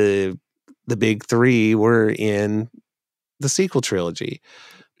the big three were in the sequel trilogy.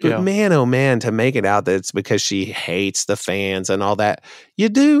 But man, oh man, to make it out that it's because she hates the fans and all that. You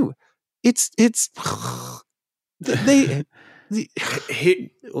do. Here's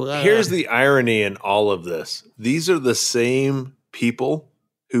the irony in all of this. These are the same people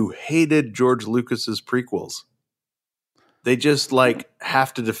who hated George Lucas's prequels. They just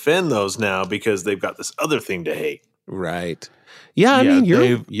have to defend those now because they've got this other thing to hate. Right. Yeah, I mean,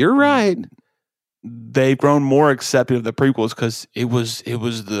 you're right. They've grown more accepting of the prequels because it was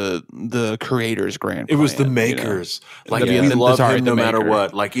the creators' grand plan. It was the makers. We love him no matter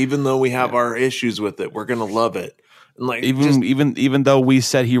what. Even though we have our issues with it, we're gonna love it. And even though we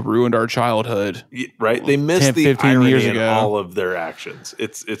said he ruined our childhood, right? They missed 10, the 15 irony years ago. In all of their actions.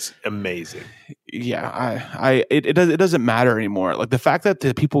 It's amazing. Yeah, it doesn't matter anymore. Like the fact that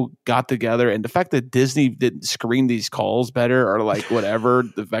the people got together and the fact that Disney didn't screen these calls better or whatever.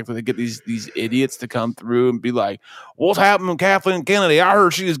 The fact that they get these idiots to come through and be like, "What's happening with Kathleen Kennedy? I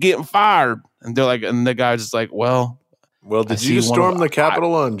heard she was getting fired," and they're like, and the guy's just like, "Well, did you storm the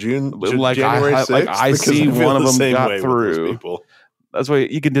Capitol on January 6th? I see one of them got through. That's why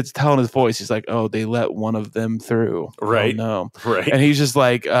you can just tell in his voice. He's like, "Oh, they let one of them through." Right. Oh, no. Right. And he's just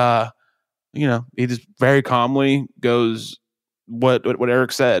like, he just very calmly goes, what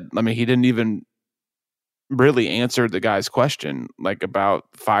Eric said. I mean, he didn't even really answered the guy's question, like about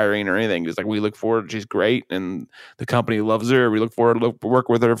firing or anything. It's like, we look forward, she's great, and the company loves her. We look forward to work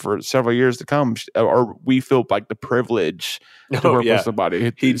with her for several years to come. Or we feel like the privilege to work with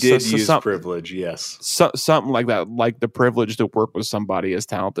somebody. He did use privilege, yes. Something like that, like the privilege to work with somebody as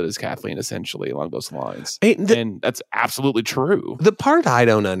talented as Kathleen, essentially, along those lines. And that's absolutely true. The part I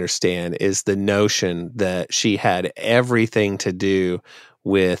don't understand is the notion that she had everything to do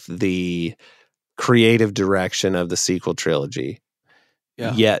with the creative direction of the sequel trilogy,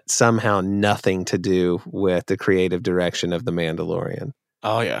 yet somehow nothing to do with the creative direction of The Mandalorian.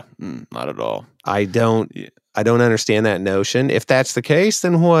 Oh yeah, not at all. I don't understand that notion. If that's the case,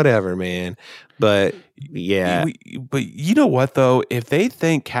 then whatever, man. But yeah, but you know what though? If they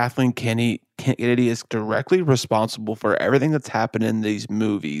think Kathleen Kennedy is directly responsible for everything that's happened in these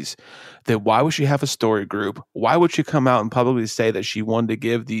movies, then why would she have a story group? Why would she come out and publicly say that she wanted to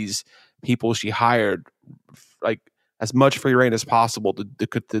give these people she hired like as much free reign as possible to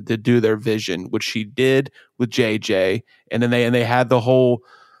do their vision, which she did with JJ, and then they had the whole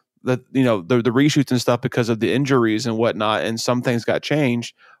the reshoots and stuff because of the injuries and whatnot, and some things got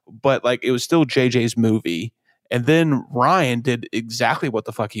changed, but like it was still JJ's movie. And then Ryan did exactly what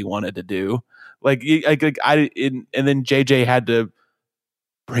the fuck he wanted to do, and then JJ had to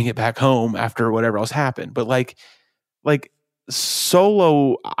bring it back home after whatever else happened. But like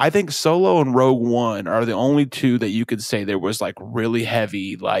Solo, I think Solo and Rogue One are the only two that you could say there was like really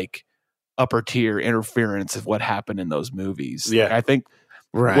heavy, like upper tier interference of what happened in those movies. Yeah, like, I think.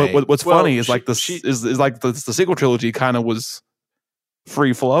 Right. What's funny is like the sequel trilogy kind of was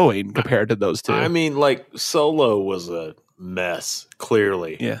free flowing compared to those two. I mean, like Solo was a mess,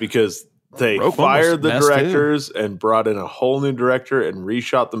 clearly, because they fired the directors and brought in a whole new director and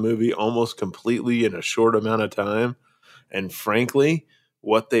reshot the movie almost completely in a short amount of time. And frankly,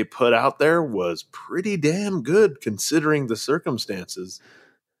 what they put out there was pretty damn good considering the circumstances.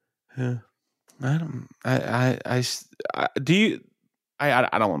 Yeah, I don't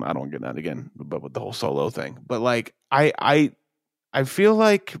get that again, but with the whole Solo thing. But like, I feel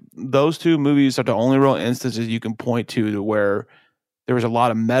like those two movies are the only real instances you can point to where there was a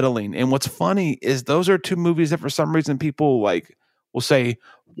lot of meddling. And what's funny is those are two movies that for some reason people like will say,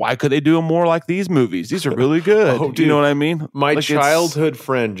 why could they do more like these movies? These are really good. Do you know what I mean? My like childhood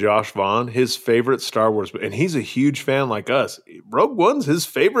friend, Josh Vaughn, his favorite Star Wars, and he's a huge fan like us. Rogue One's his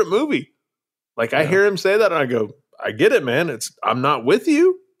favorite movie. Like I hear him say that and I go, I get it, man. I'm not with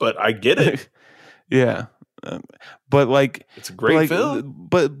you, but I get it. Yeah. But like, it's a great film.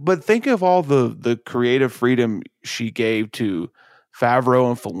 But think of all the creative freedom she gave to Favreau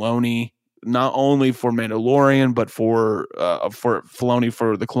and Filoni, not only for Mandalorian, but for Filoni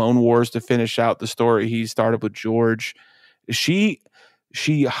for the Clone Wars to finish out the story he started with George. She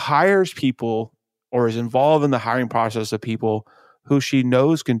hires people or is involved in the hiring process of people who she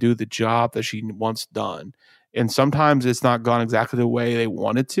knows can do the job that she wants done. And sometimes it's not gone exactly the way they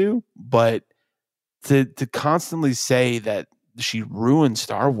wanted to, but to constantly say that she ruined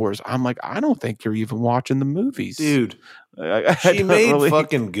Star Wars, I'm like, I don't think you're even watching the movies. Dude, she made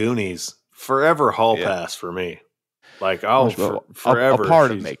fucking Goonies forever hall pass for me. Like, forever. A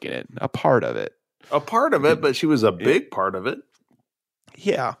part of making it. A part of it. A part of it, but she was a big part of it.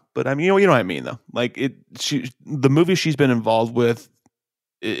 Yeah, but I mean, you know what I mean, though. Like, the movie she's been involved with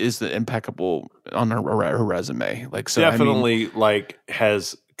is impeccable on her resume. Like, so definitely, like,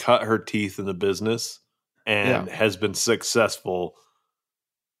 has cut her teeth in the business and has been successful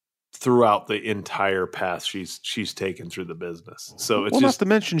throughout the entire path she's taken through the business. So it's not to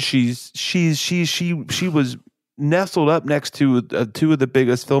mention she was nestled up next to two of the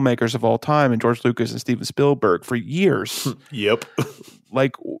biggest filmmakers of all time, and George Lucas and Steven Spielberg for years. Yep.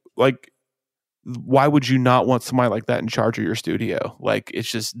 Like why would you not want somebody like that in charge of your studio? Like,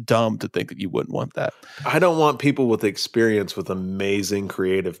 it's just dumb to think that you wouldn't want that. I don't want people with experience with amazing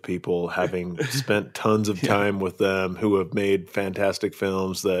creative people having spent tons of time with them who have made fantastic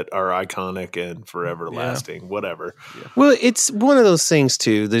films that are iconic and forever lasting, whatever. Yeah. Well, it's one of those things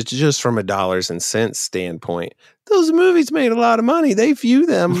too, that just from a dollars and cents standpoint, those movies made a lot of money. They view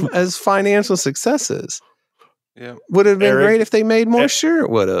them as financial successes. Yeah, would have been great if they made more. Sure, it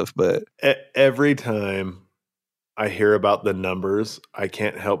would have. But every time I hear about the numbers, I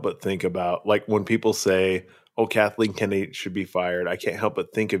can't help but think about, like, when people say, "Oh, Kathleen Kennedy should be fired," I can't help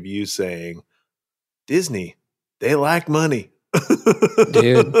but think of you saying, "Disney, they lack money."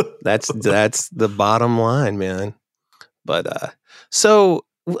 Dude, that's the bottom line, man. But so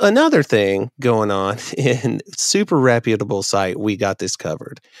another thing going on in super reputable site, We Got This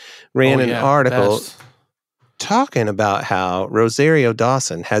Covered, ran an article. talking about how Rosario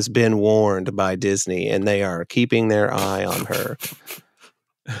Dawson has been warned by Disney and they are keeping their eye on her.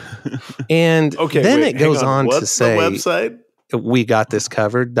 And then it goes on to say, the website?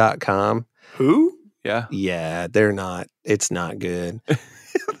 WeGotThisCovered.com. Who? Yeah. Yeah, they're not. It's not good.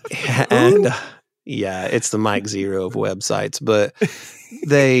 And yeah, it's the Mike Zero of websites, but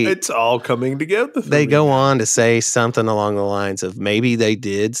it's all coming together. They go on to say something along the lines of maybe they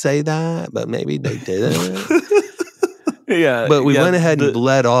did say that, but maybe they didn't. Yeah. But we went ahead and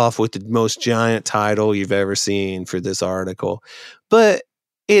bled off with the most giant title you've ever seen for this article. But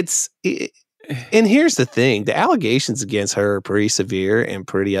and here's the thing, the allegations against her are pretty severe and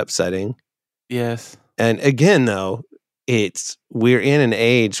pretty upsetting. Yes. And again, though, we're in an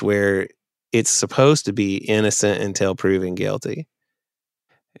age where it's supposed to be innocent until proven guilty.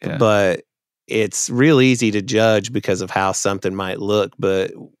 Yeah. But it's real easy to judge because of how something might look.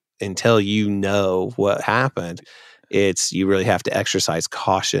 But until you know what happened, you really have to exercise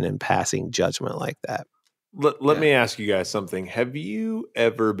caution in passing judgment like that. Let me ask you guys something. Have you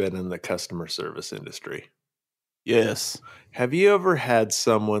ever been in the customer service industry? Yes. Have you ever had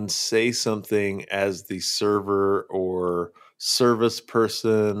someone say something as the server or service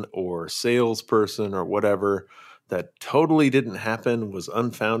person or salesperson or whatever that totally didn't happen, was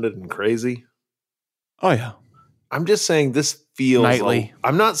unfounded and crazy? Oh, yeah. I'm just saying this feels nightly.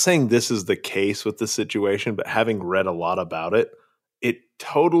 I'm not saying this is the case with the situation, but having read a lot about it, it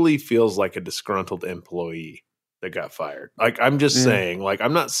totally feels like a disgruntled employee that got fired. Like, I'm just saying, like,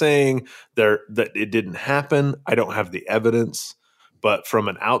 I'm not saying that it didn't happen. I don't have the evidence, but from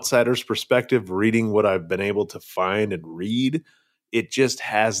an outsider's perspective, reading what I've been able to find and read, it just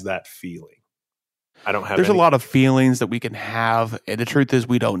has that feeling. I don't have. There's a lot of feelings that we can have, and the truth is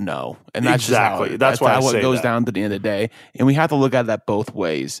we don't know, and that's exactly that's why how it goes down to the end of the day. And we have to look at that both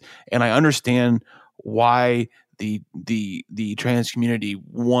ways. And I understand why the trans community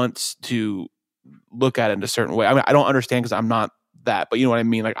wants to look at it in a certain way. I mean, I don't understand because I'm not that, but you know what I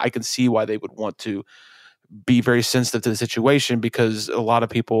mean? Like, I can see why they would want to be very sensitive to the situation, because a lot of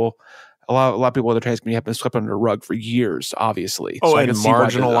people in the trans community have been swept under the rug for years, obviously. Oh, so and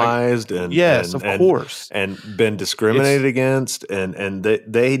marginalized and yes, of course, and been discriminated against, and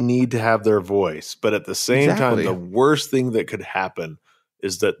they need to have their voice. But at the same time, the worst thing that could happen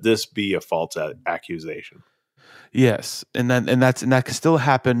is that this be a false accusation. Yes, and that can still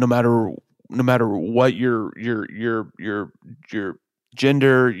happen no matter what your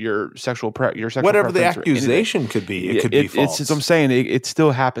gender, your sexual whatever the accusation could be, it could be false. It's I'm saying it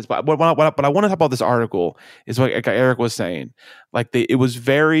still happens. But what I want to talk about this article is like Eric was saying, like it was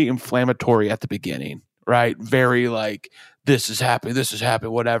very inflammatory at the beginning, right? Very like this is happening,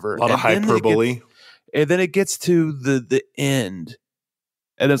 whatever. A lot of hyperbole, and then it gets to the end.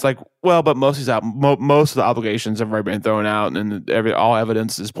 And it's like, well, but most of the obligations have already been thrown out, and all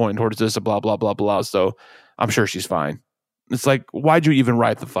evidence is pointing towards this, blah blah blah blah. So I'm sure she's fine. It's like, why'd you even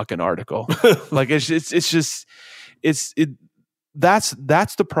write the fucking article? Like, that's the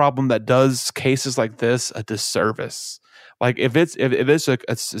problem that does cases like this a disservice. Like, if it's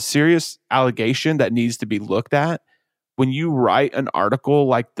a serious allegation that needs to be looked at, when you write an article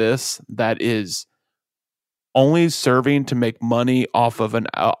like this that is only serving to make money off of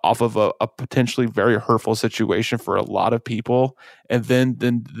a potentially very hurtful situation for a lot of people, and then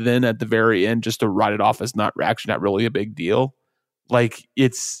at the very end just to write it off as not really a big deal, like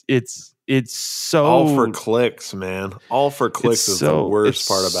it's so all for clicks, man. All for clicks is the worst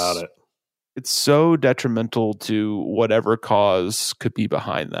part about it. It's so detrimental to whatever cause could be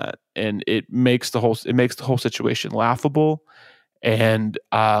behind that, and it makes the whole situation laughable, and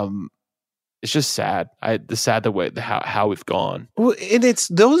it's just sad. The way how we've gone. Well, and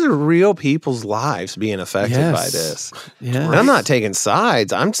those are real people's lives being affected by this. Yeah, right. I'm not taking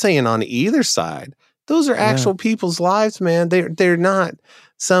sides. I'm saying on either side, those are actual people's lives, man. They're not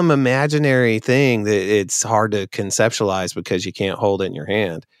some imaginary thing that it's hard to conceptualize because you can't hold it in your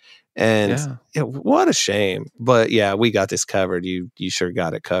hand. And what a shame. But yeah, we got this covered. You sure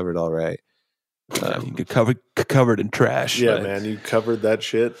got it covered, all right. You get covered in trash. Yeah, man, you covered that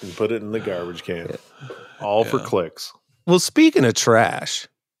shit and put it in the garbage can. All for clicks. Well, speaking of trash,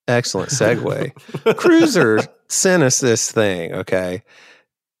 excellent segue. Cruiser sent us this thing, okay?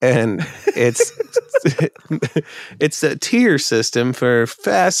 And it's a tier system for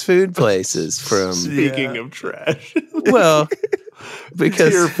fast food places from... Speaking of trash. Well...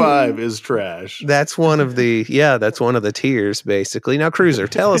 Because tier 5 is trash. That's one of the tiers, basically. Now, Cruiser,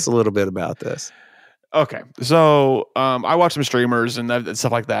 tell us a little bit about this. Okay, so I watch some streamers and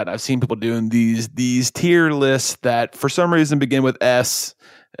stuff like that. I've seen people doing these tier lists that for some reason begin with S,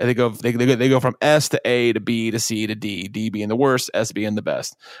 And they go from S to A to B to C to D, D being the worst, S being the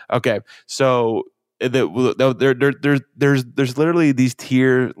best. Okay, so there's literally these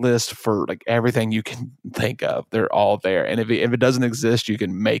tier lists for like everything you can think of. They're all there, and if it doesn't exist, you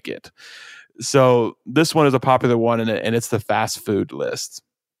can make it. So this one is a popular one, and it's the fast food list.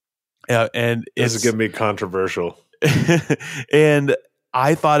 And this is gonna be controversial. And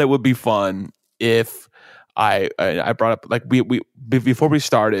I thought it would be fun if I brought up, like, we before we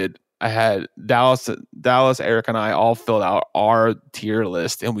started, I had Dallas, Eric, and I all filled out our tier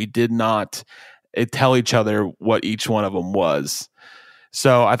list, and we did not tell each other what each one of them was.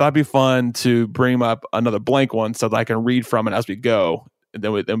 So I thought it'd be fun to bring up another blank one so that I can read from it as we go, and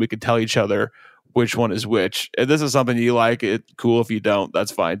then we could tell each other which one is which. If this is something you like, it's cool. If you don't,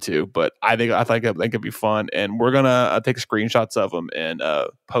 that's fine too. But I think it'd be fun, and we're gonna take screenshots of them and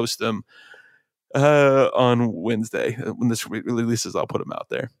post them on Wednesday when this releases. I'll put them out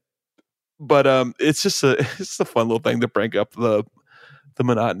there. But it's just a fun little thing to break up the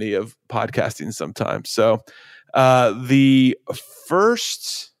monotony of podcasting sometimes. So the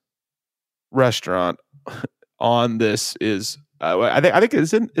first restaurant on this is I think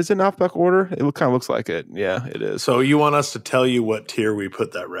it's in alphabetical order. It kind of looks like it. Yeah, it is. So you want us to tell you what tier we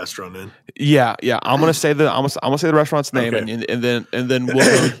put that restaurant in? Yeah. I'm gonna say the restaurant's name, okay. and then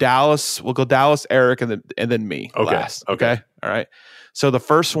we'll go Dallas. We'll go Dallas, Eric, and then me last. Okay. All right. So the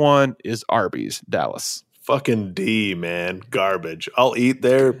first one is Arby's, Dallas. Fucking D, man. Garbage. I'll eat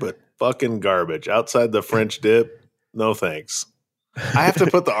there, but fucking garbage. Outside the French dip, no thanks. I have to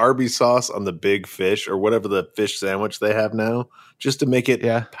put the Arby's sauce on the big fish or whatever the fish sandwich they have now just to make it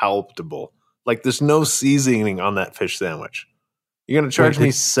palatable. Like, there's no seasoning on that fish sandwich. You're going to charge me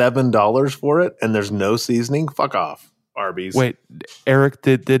 $7 for it and there's no seasoning? Fuck off, Arby's. Wait, Eric,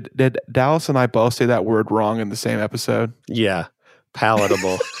 did Dallas and I both say that word wrong in the same episode? Yeah.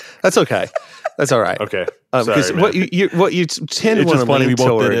 Palatable. That's okay. That's all right. Okay. Because what you tend to want to lean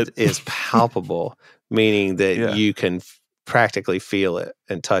toward is palpable, meaning that you can practically feel it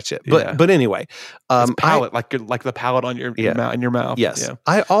and touch it. But anyway, palate, like the palate on your in your mouth. Yes. Yeah.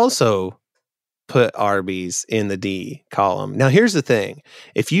 I also put Arby's in the D column. Now here's the thing.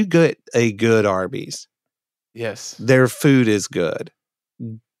 If you get a good Arby's, yes, their food is good.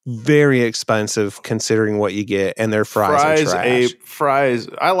 Very expensive considering what you get, and their fries are trash. Fries.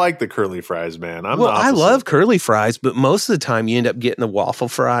 I like the curly fries, man. I love curly fries, but most of the time you end up getting the waffle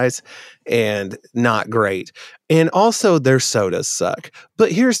fries, and not great. And also their sodas suck.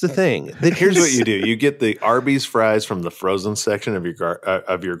 But here's the thing. Here's what you do. You get the Arby's fries from the frozen section of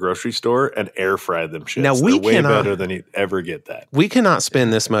your grocery store and air fry them shits. Now They're way better than you'd ever get that. We cannot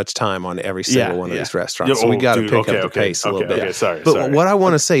spend this much time on every single one of these restaurants. So we got to pick up the pace a little bit. Okay, sorry. But what I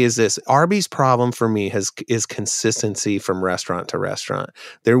want to say is this. Arby's problem for me is consistency from restaurant to restaurant.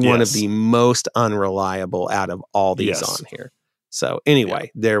 They're one of the most unreliable out of all these on here. So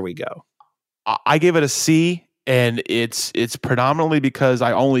anyway, there we go. I give it a C, and it's predominantly because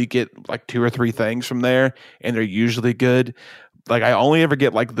I only get like 2 or 3 things from there, and they're usually good. Like, I only ever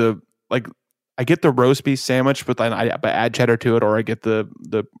get I get the roast beef sandwich, but then I add cheddar to it, or I get the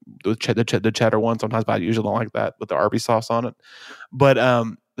cheddar one sometimes, but I usually don't like that with the Arby's sauce on it. But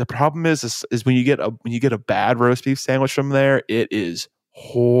the problem is when you get a bad roast beef sandwich from there, it is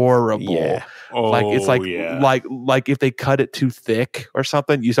horrible. Yeah. It's like if they cut it too thick or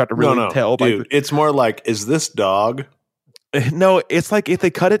something, you start to really tell. Dude, like, it's more like, is this dog? No, it's like if they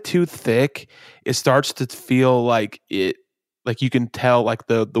cut it too thick, it starts to feel like it. Like, you can tell, like,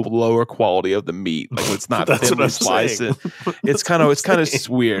 the lower quality of the meat. Like, it's not thinly sliced. It's kind of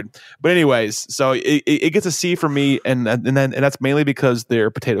weird. But anyways, so it gets a C for me, and that's mainly because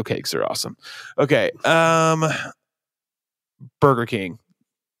their potato cakes are awesome. Okay, Burger King.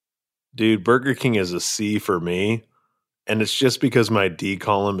 Dude, Burger King is a C for me, and it's just because my D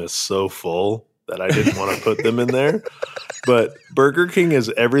column is so full that I didn't want to put them in there. But Burger King is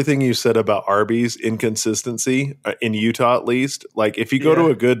everything you said about Arby's inconsistency, in Utah at least. Like, if you go to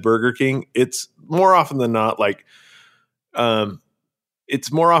a good Burger King, it's more often than not, like,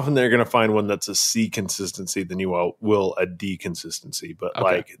 it's more often they're going to find one that's a C consistency than you will a D consistency. But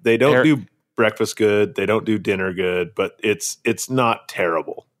like, they don't do breakfast good, they don't do dinner good, but it's not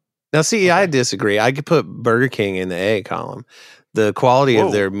terrible. Now, see, I disagree. I could put Burger King in the A column. The quality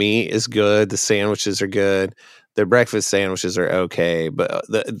of their meat is good. The sandwiches are good. Their breakfast sandwiches are okay. But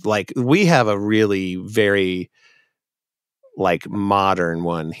we have a really very modern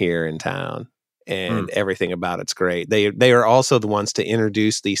one here in town, and everything about it's great. They are also the ones to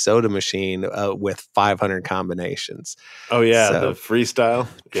introduce the soda machine with 500 combinations. Oh yeah, the freestyle.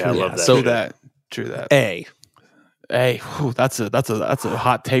 Yeah, I love that. True that. A. Hey, whew, that's a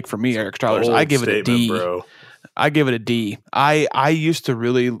hot take for me, Eric Strallers. I Bold give it a D. bro. I give it a D. I used to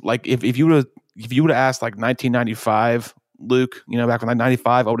really like if you would have asked like 1995, Luke, back when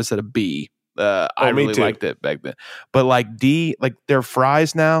 95, I would have said a B. I me really too. liked it back then. But like D, like their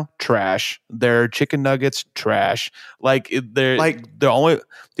fries now, trash. Their chicken nuggets, trash. They're Like- the only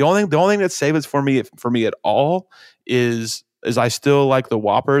thing that saves it for me at all is I still like the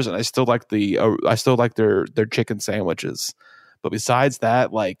Whoppers and I still like their chicken sandwiches. But besides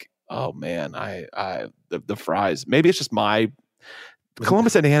that, like, oh man, the fries. Maybe it's just my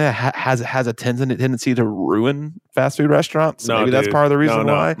Columbus, Indiana has a tendency to ruin fast food restaurants. So maybe that's part of the reason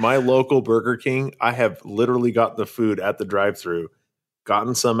why. My local Burger King, I have literally got the food at the drive-thru,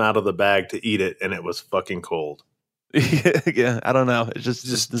 gotten some out of the bag to eat it, and it was fucking cold. Yeah, I don't know. It's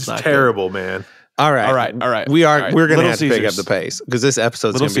just It's not terrible, man. All right. All right. We're All right. going to Little have to pick up Caesars. the pace because this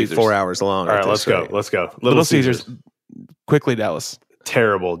episode's Little going to be Caesars. 4 hours long. All at right, this let's rate. go. Little Caesars. Quickly, Dallas.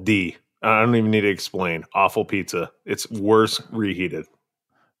 Terrible. D. I don't even need to explain. Awful pizza. It's worse reheated.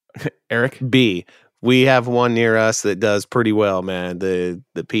 Eric. B. We have one near us that does pretty well, man. The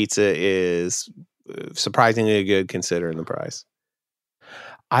pizza is surprisingly good considering the price.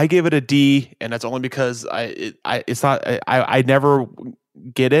 I give it a D, and that's only because I never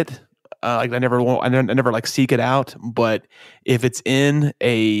get it. I never like seek it out. But if it's in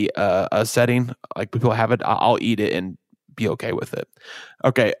a setting like people have it, I'll eat it and be okay with it.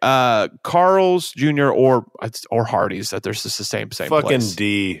 Okay, Carl's Jr. or Hardee's. That there's just the same Fucking place.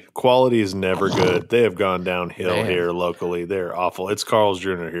 D. Quality is never good. They have gone downhill Man. here locally. They're awful. It's Carl's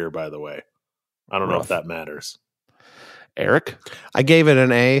Jr. here, by the way. I don't know Rough. if that matters. Eric. I gave it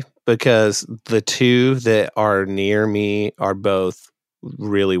an A because the two that are near me are both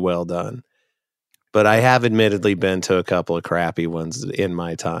really well done. But I have admittedly been to a couple of crappy ones in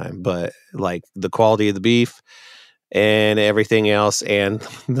my time. But like the quality of the beef and everything else and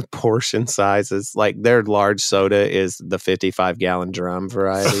the portion sizes, like their large soda is the 55-gallon drum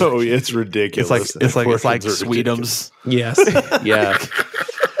variety. Oh, it's ridiculous. It's like Portions are ridiculous. Sweetums. Yes. Yeah.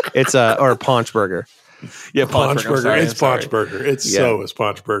 It's or Paunch Burger. Yeah, Paunch Burger. I'm It's sorry. Paunch Burger. It's Yeah. so is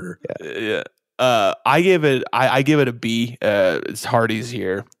Paunch Burger. Yeah. I give it a B. It's Hardee's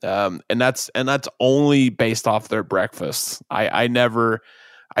here, and that's only based off their breakfasts. I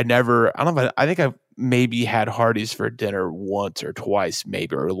think I've maybe had Hardee's for dinner once or twice,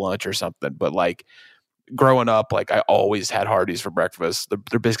 maybe, or lunch or something. But like growing up, like I always had Hardee's for breakfast.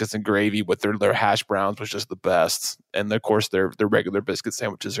 Their biscuits and gravy with their hash browns was just the best, and of course their regular biscuit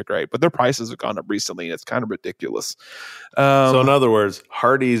sandwiches are great. But their prices have gone up recently, and it's kind of ridiculous. So in other words,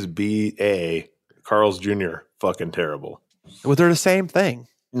 Hardee's B.A., Carl's Jr., fucking terrible. Well, they're the same thing.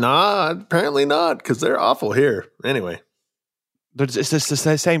 Nah, apparently not, because they're awful here. Anyway. It's just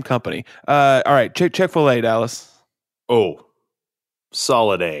the same company. All right, Chick-fil-A, Dallas. Oh,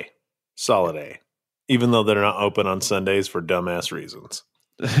 solid A. Solid A. Even though they're not open on Sundays for dumbass reasons.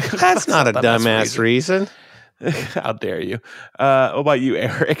 That's not a dumbass reason. How dare you? What about you,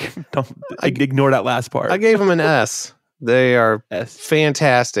 Eric? Don't ignore that last part. I gave them an S. They are S.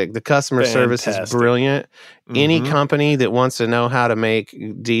 fantastic. The customer service is Fantastic. brilliant. Any Mhm. company that wants to know how to make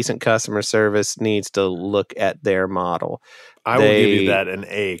decent customer service needs to look at their model. I will give They- you that an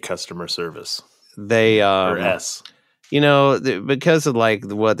A customer service They or S. because of like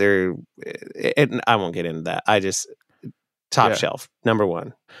what they're and I won't get into that. I just top Yeah. shelf number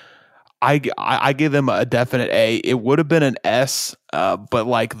one. I give them a definite A. It would have been an S, but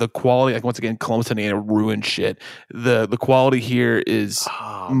like the quality, like once again, Columbus, Indiana ruined shit. The quality here is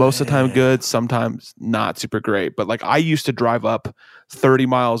most of the time good, sometimes not super great. But like I used to drive up 30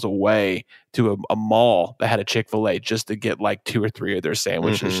 miles away to a mall that had a Chick-fil-A just to get like 2 or 3 of their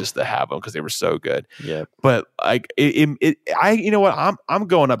sandwiches Mhm. just to have them because they were so good. Yeah. But like you know what, I'm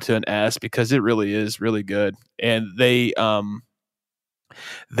going up to an S because it really is really good, and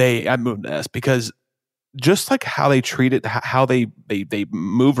I moved to S because just like how they treat it, how they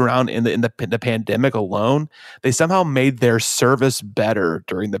move around in the pandemic alone, they somehow made their service better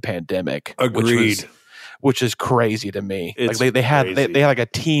during the pandemic. Agreed. Which is crazy to me. It's like they had crazy. like a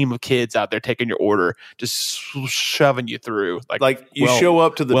team of kids out there taking your order, just shoving you through. Like you well- show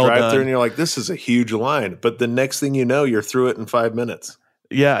up to the well drive-thru done. and you're like, this is a huge line. But the next thing you know, you're through it in 5 minutes.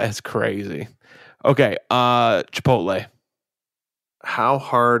 Yeah, it's crazy. Okay, Chipotle. How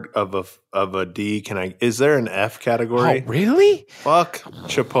hard of a D can I? Is there an F Oh, category? really? Fuck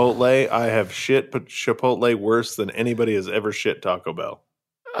Chipotle. I have shit, but Chipotle worse than anybody has ever shit Taco Bell.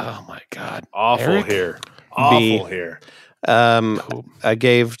 Oh my god. Awful Eric? here. Awful B. here. Cool. I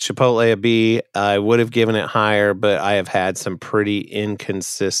gave Chipotle a B. I would have given it higher, but I have had some pretty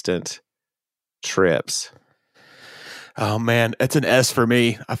inconsistent trips. Oh man, it's an S for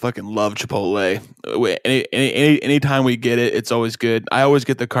me. I fucking love Chipotle. Anytime we get it, it's always good. I always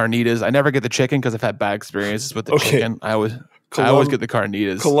get the carnitas. I never get the chicken because I've had bad experiences with the chicken. I always get the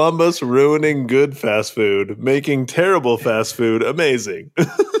carnitas. Columbus ruining good fast food, making terrible fast food amazing.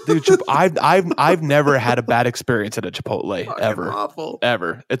 Dude, I've never had a bad experience at a Chipotle ever. Awful.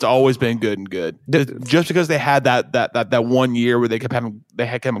 Ever. It's always been good and good. Just because they had that 1 year where they kept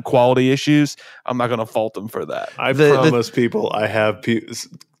having quality issues, I'm not going to fault them for that. I promise people I have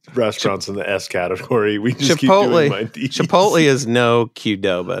restaurants in the S category. We just keep doing my D's. Chipotle is no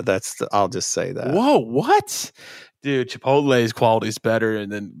Qdoba. I'll just say that. Whoa, what? Dude, Chipotle's quality is better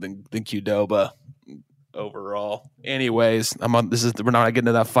than Qdoba overall. Anyways, we're not getting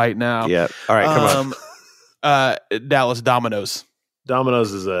into that fight now. Yeah. All right, come on. Dallas Domino's.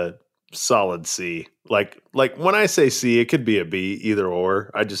 Domino's is a solid C. Like when I say C, it could be a B, either or.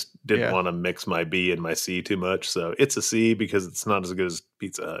 I just didn't want to mix my B and my C too much, so it's a C because it's not as good as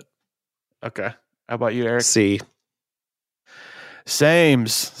Pizza Hut. Okay. How about you, Eric? C.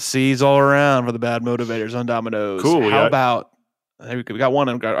 Sames. C's all around for the bad motivators on Domino's. Cool. How about we got one?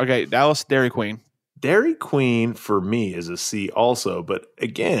 Okay, Dallas Dairy Queen. Dairy Queen for me is a C also, but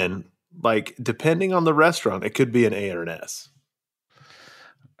again, like depending on the restaurant, it could be an A or an S.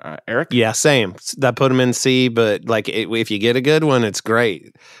 Eric? Yeah, same. That put them in C, but like if you get a good one, it's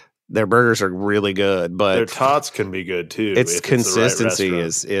great. Their burgers are really good, but their tots can be good too. Its if consistency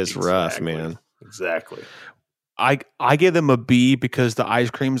it's the right is rough, man. Exactly. I give them a B because the ice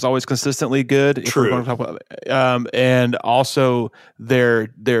cream is always consistently good. True. And also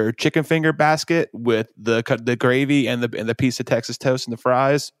their chicken finger basket with the gravy and the piece of Texas toast and the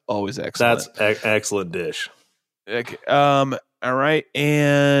fries, always excellent. That's excellent dish. All right,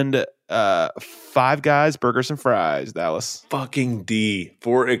 and Five Guys burgers and fries, Dallas. Fucking D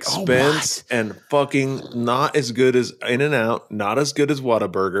for expense and fucking not as good as In-N-Out, not as good as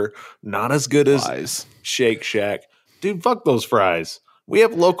Whataburger, not as good as Shake Shack. Dude, fuck those fries. We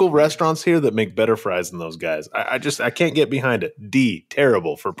have local restaurants here that make better fries than those guys. I can't get behind it. D,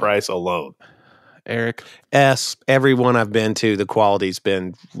 terrible for price alone. Eric? S, every one I've been to, the quality's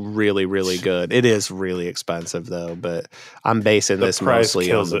been really, really good. It is really expensive though, but I'm basing this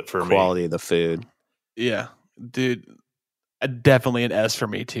mostly on the quality of the food. Yeah, dude, definitely an S for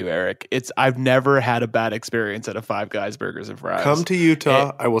me too, Eric. I've never had a bad experience at a Five Guys burgers and fries. Come to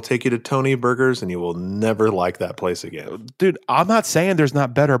Utah, I will take you to Tony Burgers, and you will never like that place again. Dude, I'm not saying there's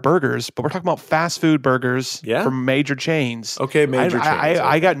not better burgers, but we're talking about fast food burgers from major chains. Okay, major chains.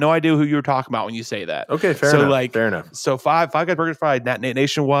 I got no idea who you were talking about when you say that. Okay, fair enough. So Five Guys burgers fried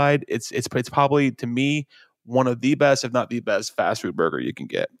nationwide. It's probably to me one of the best, if not the best, fast food burger you can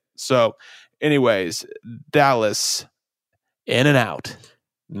get. So, anyways, Dallas. In-N-Out.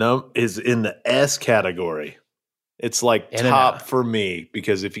 No, is in the S category. It's like top for me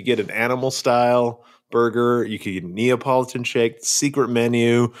because if you get an animal style burger, you can get a Neapolitan shake, secret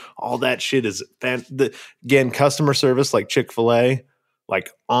menu, all that shit is again, customer service like Chick-fil-A, like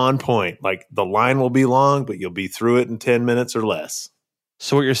on point. Like the line will be long, but you'll be through it in 10 minutes or less.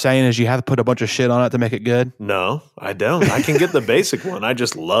 So what you're saying is you have to put a bunch of shit on it to make it good? No, I don't. I can get the basic one. I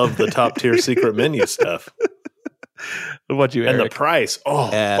just love the top tier secret menu stuff. What you, Eric? And the price.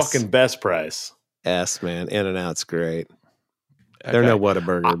 Oh, fucking best price. S, man. In-N-Out's great. Okay. They're no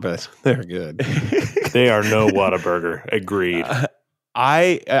Whataburger, but they're good. They are no Whataburger. Agreed.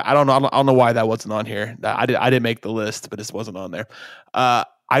 I don't know. I don't know why that wasn't on here. I didn't make the list, but this wasn't on there.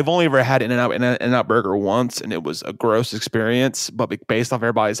 I've only ever had In-N-Out burger once, and it was a gross experience. But based off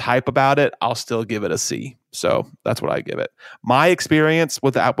everybody's hype about it, I'll still give it a C. So that's what I give it. My experience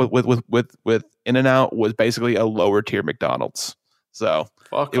with In-N-Out was basically a lower tier McDonald's. So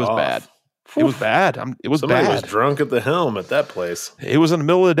it was bad. It was bad. Somebody was drunk at the helm at that place. It was in the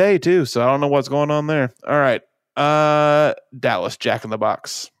middle of the day too, so I don't know what's going on there. All right, Dallas Jack in the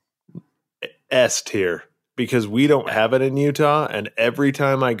Box. S tier. Because we don't have it in Utah, and every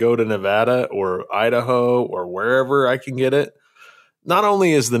time I go to Nevada or Idaho or wherever I can get it, not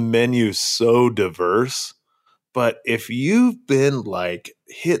only is the menu so diverse, but if you've been like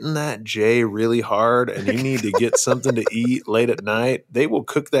hitting that J really hard and you need to get something to eat late at night, they will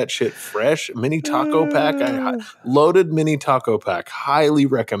cook that shit fresh. Mini taco pack, loaded mini taco pack, highly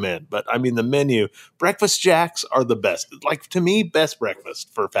recommend. But I mean, the menu, breakfast jacks are the best. Like to me, best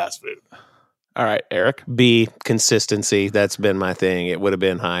breakfast for fast food. All right, Eric. B, consistency. That's been my thing. It would have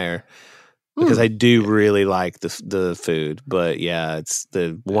been higher because I do really like the food. But yeah, it's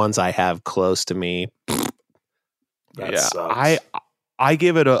the ones I have close to me. Sucks. I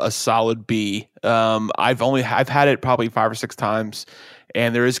give it a solid B. I've had it probably 5 or 6 times,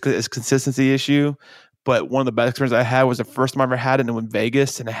 and there is a consistency issue. But one of the best experiences I had was the first time I ever had it in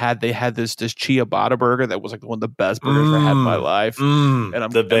Vegas, and they had this ciabatta burger that was like one of the best burgers I had in my life. And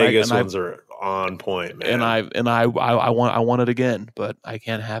the Vegas ones are on point, man. And I want it again, but I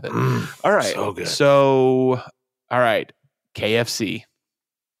can't have it. All right, so good. So all right, KFC.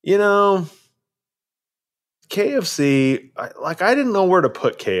 You know, KFC. I didn't know where to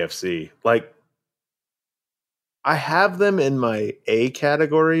put KFC. Like, I have them in my A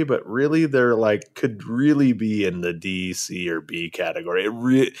category, but really they're like could really be in the D, C, or B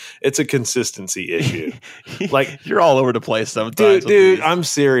category. It's a consistency issue. Like, you're all over the place sometimes. Dude, I'm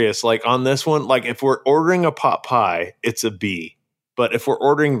serious. Like on this one, like if we're ordering a pot pie, it's a B. But if we're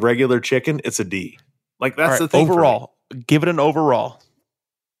ordering regular chicken, it's a D. Like that's the thing. Overall, give it an overall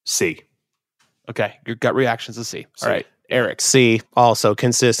C. Okay, your gut reaction's a C. All right. Eric. C, also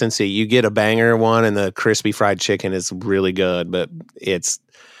consistency. You get a banger one and the crispy fried chicken is really good, but it's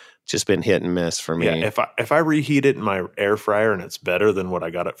just been hit and miss for me. Yeah, if I reheat it in my air fryer and it's better than what I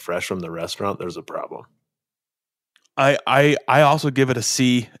got it fresh from the restaurant, there's a problem. I also give it a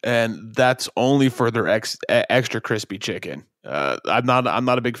C, and that's only for their extra crispy chicken. I'm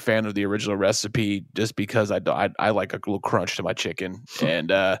not a big fan of the original recipe just because I like a little crunch to my chicken,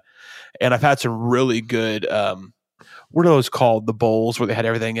 and I've had some really good what are those called? The bowls where they had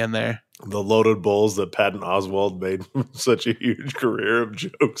everything in there. The loaded bowls that Patton Oswalt made such a huge career of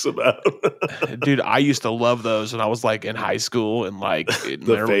jokes about. Dude, I used to love those when I was like in high school and like in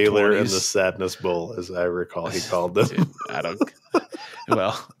the failure and the sadness bowl, as I recall, he called them. Dude, I don't.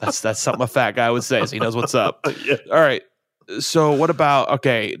 Well, that's something a fat guy would say. So he knows what's up. Yeah. All right. So what about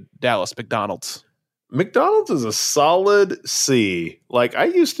Dallas McDonald's? McDonald's is a solid C. Like, I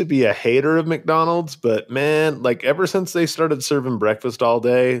used to be a hater of McDonald's, but man, like ever since they started serving breakfast all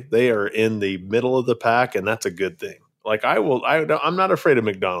day, they are in the middle of the pack, and that's a good thing. Like, I'm not afraid of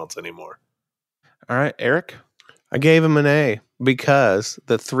McDonald's anymore. All right, Eric? I gave him an A because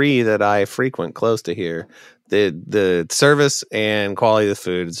the three that I frequent close to here, the service and quality of the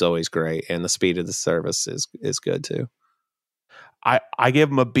food is always great, and the speed of the service is good too. I give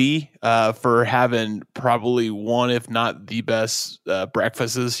them a B for having probably one, if not the best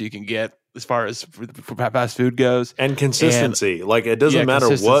breakfasts you can get as far as for fast food goes. And consistency. Like, it doesn't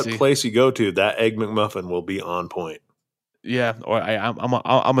matter what place you go to, that Egg McMuffin will be on point. Yeah, or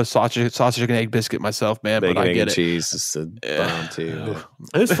I'm a sausage and egg biscuit myself, man. Bacon, but I get and it. Cheese is a bomb too.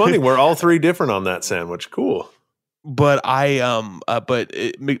 It's funny, we're all three different on that sandwich. Cool. But but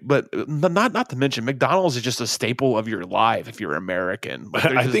not to mention McDonald's is just a staple of your life if you're American. Like,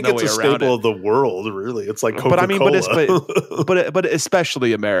 I think it's a staple of the world, really. It's like Coca-Cola. But I mean, but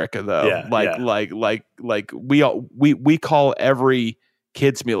especially America though. Yeah, like we call every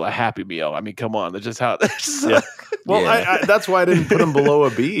kids meal a Happy Meal. I mean, come on, that's just how. Yeah. Well, yeah. That's why I didn't put them below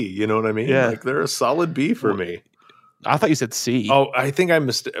a B. You know what I mean? Yeah. Like, they're a solid B for me. I thought you said C. Oh, I think I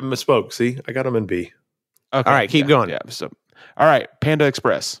misspoke. See, I got them in B. Okay. All right, keep going. Yeah. So, all right, Panda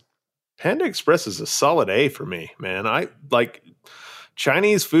Express. Panda Express is a solid A for me, man. I like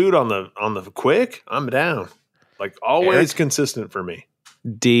Chinese food on the quick. I'm down. Like, always consistent for me.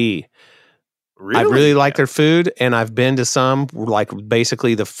 D. Really? I really like their food, and I've been to some like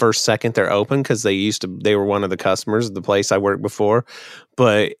basically the first second they're open because they were one of the customers of the place I worked before.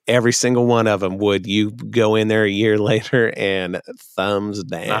 But every single one of them you go in there a year later and thumbs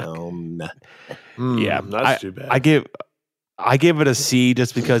down. Yeah, that's too bad. I give it a C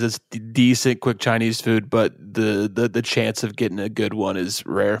just because it's decent, quick Chinese food, but the chance of getting a good one is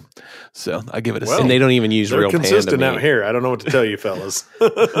rare. So I give it a C. And they don't even use real Panda consistent meat. out here. I don't know what to tell you, fellas.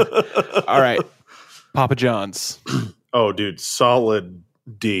 All right, Papa John's. Oh, dude, solid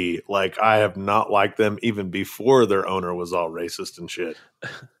D. Like, I have not liked them even before their owner was all racist and shit.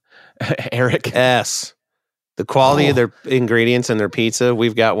 Eric? S. The quality of their ingredients and their pizza,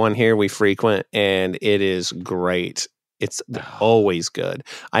 we've got one here we frequent, and it is great. It's always good.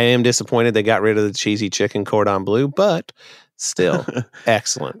 I am disappointed they got rid of the cheesy chicken cordon bleu, but still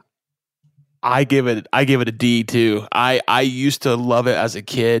excellent. I give it a D too. I used to love it as a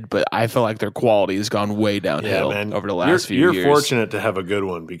kid, but I feel like their quality has gone way downhill over the last few years. You're fortunate to have a good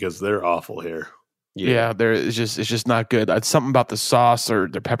one because they're awful here. Yeah, it's just not good. It's something about the sauce or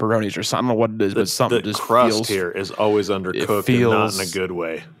their pepperonis or something. I don't know what it is, but something just crust feels, here is always undercooked and not in a good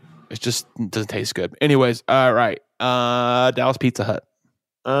way. It just doesn't taste good. Anyways, all right. Dallas Pizza Hut.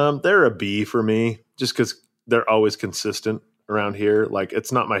 They're a B for me just because they're always consistent around here. Like,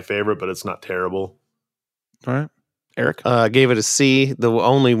 it's not my favorite, but it's not terrible. All right. Eric? Gave it a C. The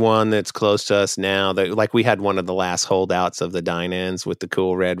only one that's close to us now that, like, we had one of the last holdouts of the dine-ins with the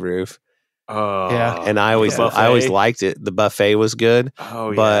cool red roof. Yeah. And I always liked it. The buffet was good.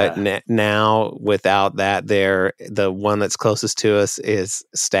 Oh, But yeah. now without that there, the one that's closest to us is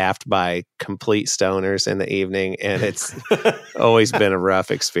staffed by complete stoners in the evening, and it's always been a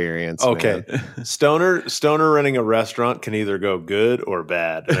rough experience. Okay. Man. Stoner running a restaurant can either go good or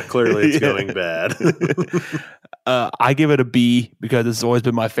bad. And clearly it's going bad. I give it a B because it's always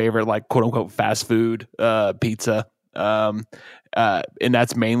been my favorite, like quote unquote fast food pizza. And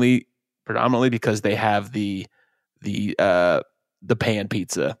that's predominantly because they have the pan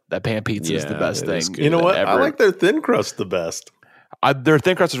pizza. That pan pizza is the best thing. You know what? ever. I like their thin crust the best. Their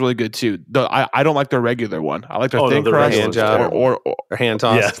thin crust is really good too. I don't like their regular one. I like their thin the crust regular one's or hand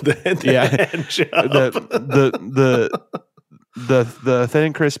toss. Yeah, hand job. the thin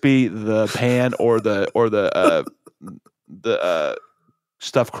and crispy, the pan or the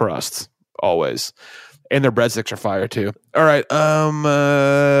stuffed crusts always, and their breadsticks are fire too. All right,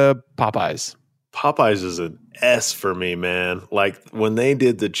 Popeyes. Popeyes is an S for me, man. Like when they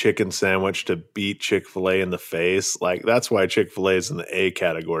did the chicken sandwich to beat Chick-fil-A in the face, like that's why Chick-fil-A is in the A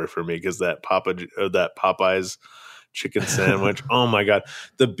category for me, because that Popeyes chicken sandwich. Oh my God.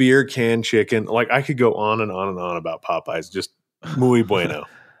 The beer can chicken. Like I could go on and on and on about Popeyes. Just muy bueno.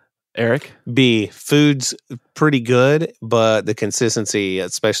 Eric? B, food's pretty good, but the consistency,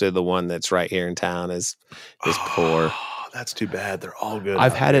 especially the one that's right here in town, is poor. That's too bad. They're all good.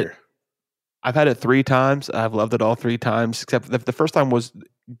 I've had it 3 times. I've loved it all 3 times, except the first time was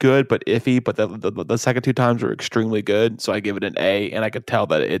good but iffy. But the second 2 times were extremely good, so I give it an A. And I could tell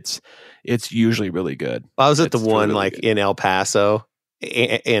that it's usually really good. I was at the It's one really like good. in El Paso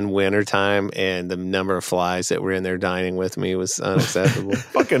in wintertime, and the number of flies that were in there dining with me was unacceptable.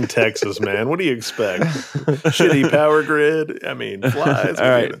 Fucking Texas, man. What do you expect? Shitty power grid. I mean, flies. All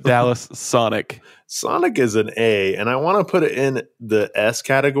right, Dallas Sonic. Sonic is an A, and I want to put it in the S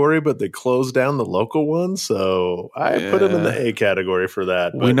category, but they closed down the local one, so I put them in the A category for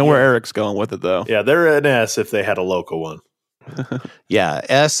that. We know where Eric's going with it, though. Yeah, they're an S if they had a local one. Yeah,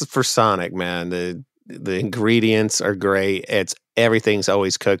 S for Sonic, man. The ingredients are great. Everything's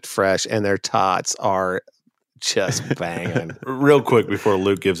always cooked fresh, and their tots are just banging. Real quick before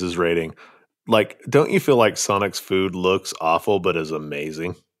Luke gives his rating, like, don't you feel like Sonic's food looks awful but is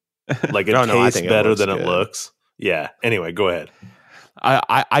amazing? Like it tastes better than it looks. Yeah. Anyway, go ahead.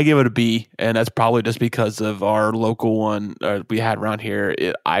 I give it a B, and that's probably just because of our local one we had around here.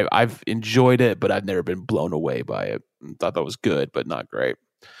 I've enjoyed it, but I've never been blown away by it. Thought that was good, but not great.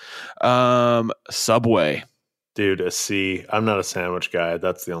 Subway. Dude, a C. I'm not a sandwich guy.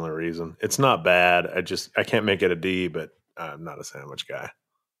 That's the only reason. It's not bad. I can't make it a D, but I'm not a sandwich guy.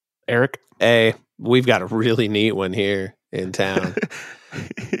 Eric? A. We've got a really neat one here in town.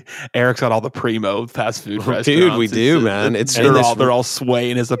 Eric's got all the primo fast food restaurants. Dude, we do, man. They're all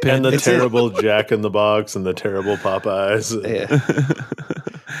swaying his opinion. And the terrible Jack in the Box and the terrible Popeyes. Yeah.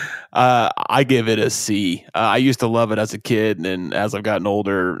 I give it a C. I used to love it as a kid, and as I've gotten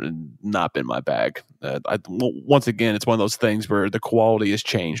older, not been my bag. Once again, it's one of those things where the quality has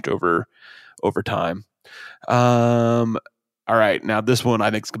changed over time. All right, now this one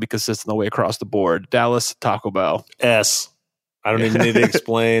I think is going to be consistent the way across the board. Dallas, Taco Bell. S. I don't even need to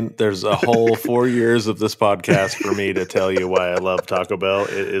explain. There's a whole 4 years of this podcast for me to tell you why I love Taco Bell.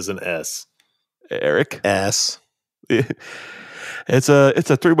 It is an S. Eric? S. It's a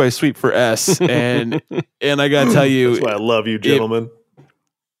 3-way sweep for S, and I gotta tell you, that's why I love you, gentlemen.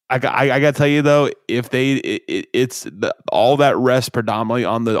 I gotta tell you though, if all that rests predominantly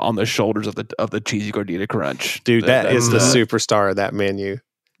on the shoulders of the cheesy gordita crunch, Dude, that is the superstar of that menu.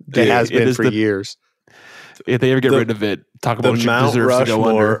 It has been for years. If they ever get rid of it, Taco Bell Mount deserves to go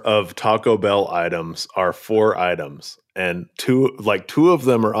Rushmore under. of Taco Bell items are 4 items, and two of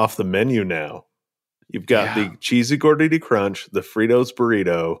them are off the menu now. You've got the cheesy gordita crunch, the Fritos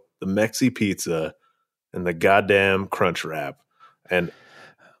burrito, the Mexi pizza, and the goddamn crunch wrap. And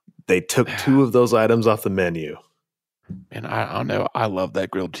they took 2 of those items off the menu. And I don't know. I love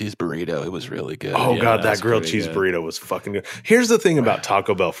that grilled cheese burrito. It was really good. Oh, God, that grilled cheese burrito was fucking good. Here's the thing about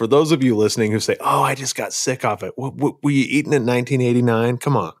Taco Bell. For those of you listening who say, oh, I just got sick off it. Were you eating in 1989?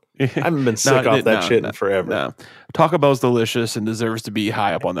 Come on. I haven't been sick off that shit in forever. No. Taco Bell's delicious and deserves to be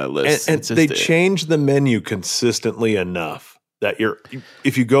high up on that list. And they change the menu consistently enough that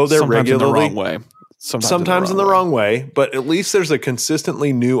if you go there regularly, in the wrong way. Sometimes in the wrong way, but at least there's a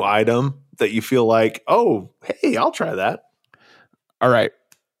consistently new item that you feel like, oh, hey, I'll try that. All right.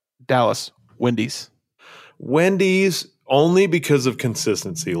 Dallas, Wendy's. Wendy's only because of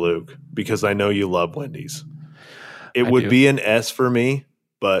consistency, Luke, because I know you love Wendy's. It would be an S for me,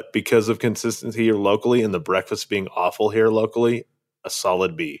 but because of consistency here locally and the breakfast being awful here locally, a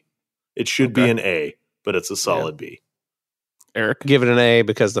solid B. It should be an A, but it's a solid B. Eric? Give it an A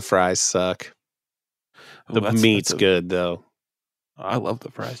because the fries suck. Oh, The meat's good though. I love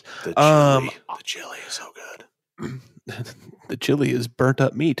the fries. The chili is so good. The chili is burnt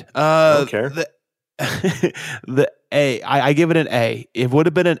up meat. I don't care. The A, I give it an A. It would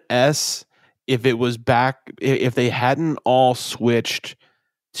have been an S if it was back, if they hadn't all switched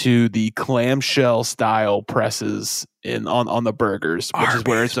to the clamshell style presses on the burgers, which is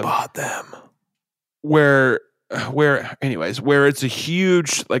where it's bought them. Where it's a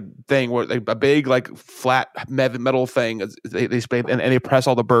huge like thing where like a big like flat metal thing. They spray and they press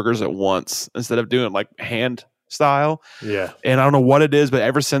all the burgers at once instead of doing like hand style. Yeah. And I don't know what it is, but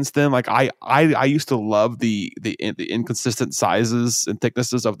ever since then, like I used to love the inconsistent sizes and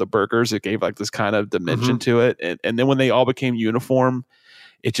thicknesses of the burgers. It gave like this kind of dimension to it. And then when they all became uniform,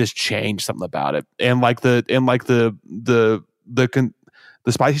 it just changed something about it. And like the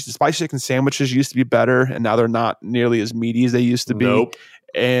spicy chicken sandwiches used to be better, and now they're not nearly as meaty as they used to be. Nope.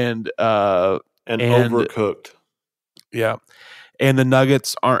 And overcooked. Yeah. And the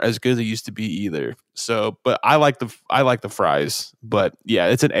nuggets aren't as good as they used to be either. So, but I like the fries. But yeah,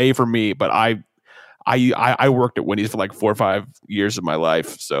 it's an A for me. But I worked at Wendy's for like 4 or 5 years of my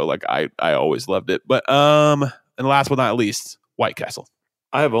life, so like I always loved it. But and last but not least, White Castle.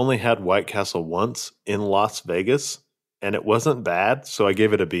 I have only had White Castle once in Las Vegas, and it wasn't bad, so I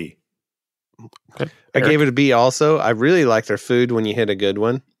gave it a B. Okay. I gave it a B also. I really like their food when you hit a good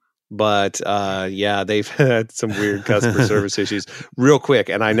one. But yeah, they've had some weird customer service issues. Real quick,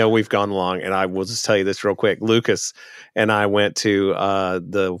 and I know we've gone long, and I will just tell you this real quick. Lucas and I went to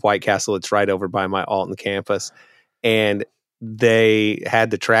the White Castle. It's right over by my Alton campus, and they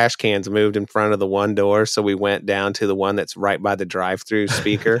had the trash cans moved in front of the one door, so we went down to the one that's right by the drive-through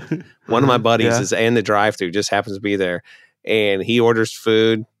speaker. One of my buddies is in the drive-through, just happens to be there, and he orders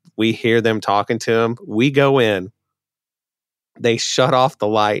food. We hear them talking to him. We go in. They shut off the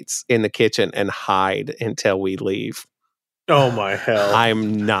lights in the kitchen and hide until we leave. Oh my hell!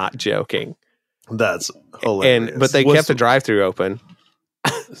 I'm not joking. That's hilarious. But they kept the drive-through open.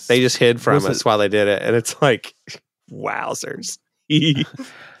 They just hid from us while they did it, and it's like, wowzers.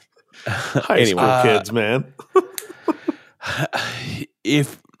 High school kids, man.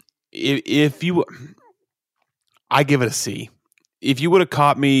 If you, I give it a C. If you would have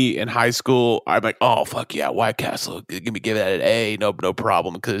caught me in high school, I'm like, oh fuck yeah, White Castle, give it an A, no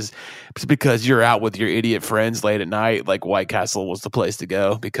problem, because you're out with your idiot friends late at night. Like White Castle was the place to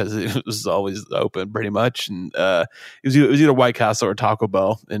go because it was always open pretty much, and it was either White Castle or Taco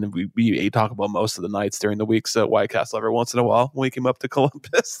Bell, and we ate Taco Bell most of the nights during the week. So White Castle every once in a while when we came up to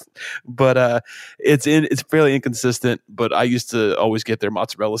Columbus, but it's fairly inconsistent. But I used to always get their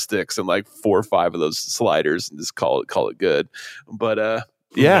mozzarella sticks and like 4 or 5 of those sliders and just call it good. But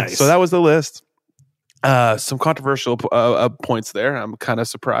yeah, nice. So that was the list. Some controversial points there. I'm kind of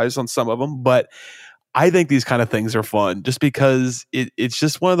surprised on some of them, but I think these kind of things are fun just because it's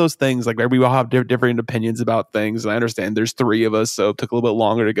just one of those things. Like we all have different opinions about things, and I understand there's 3 of us, so it took a little bit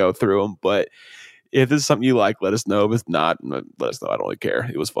longer to go through them. But if this is something you like, let us know. If not, let us know. I don't really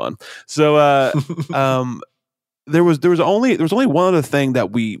care. It was fun. So there was only one other thing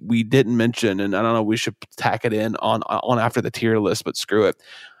that we didn't mention, and I don't know, we should tack it in on after the tier list, but screw it.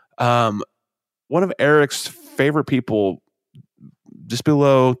 One of Eric's favorite people, just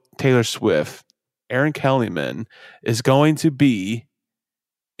below Taylor Swift, Aaron Kellyman, is going to be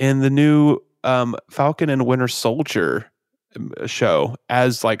in the new Falcon and Winter Soldier show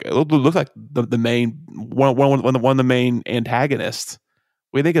as like it looks like the main one of the main antagonists.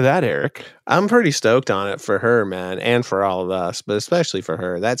 What do you think of that, Eric? I'm pretty stoked on it for her, man, and for all of us, but especially for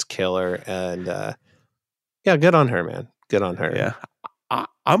her. That's killer. And yeah, good on her, man. Good on her. Yeah.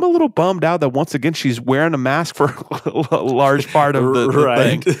 I'm a little bummed out that once again she's wearing a mask for a large part of the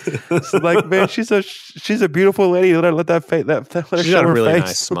thing. It's like, man, she's a beautiful lady. Let her She's got a really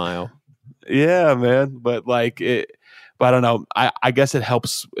nice smile. Yeah, man. But like it, but I don't know. I guess it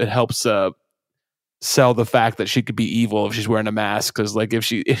helps. Sell the fact that she could be evil if she's wearing a mask, because like if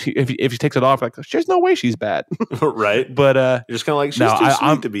she takes it off, like there's no way she's bad. Right. But you're just kind of like, she's too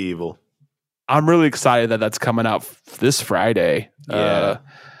sweet to be evil. I'm really excited that that's coming out this Friday. Yeah.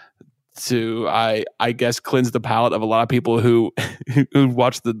 To I guess cleanse the palate of a lot of people who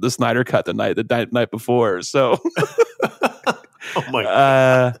watched the Snyder Cut the night before. So oh my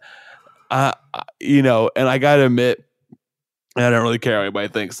God. And I gotta admit, I don't really care what anybody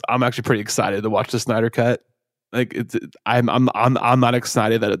thinks. I'm actually pretty excited to watch the Snyder Cut. Like I'm not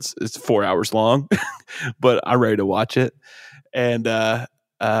excited that it's 4 hours long, but I'm ready to watch it, and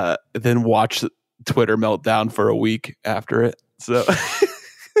then watch Twitter meltdown for a week after it. So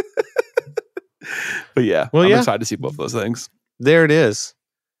But yeah, Well, I'm yeah. excited to see both those things. There it is.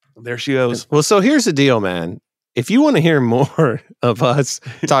 There she goes. Well, so here's the deal, man. If you want to hear more of us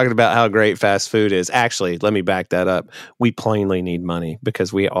talking about how great fast food is, actually, let me back that up. We plainly need money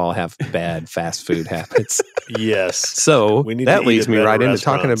because we all have bad fast food habits. Yes. So We need that to leads eat at me better right into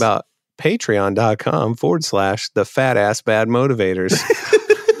talking restaurants. about patreon.com/the fat ass bad motivators,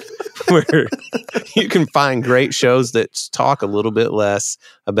 where you can find great shows that talk a little bit less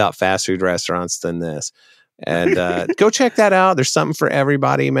about fast food restaurants than this. And go check that out. There's something for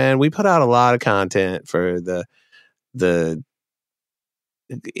everybody, man. We put out a lot of content for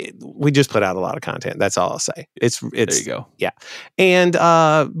we just put out a lot of content. That's all I'll say. It's There you go. and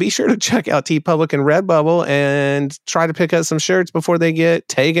be sure to check out TeePublic and Redbubble and try to pick up some shirts before they get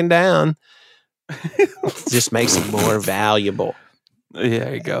taken down. Just makes them more valuable.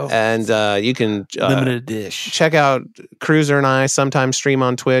 There you go. And you can Limited dish. check out Cruiser and I sometimes stream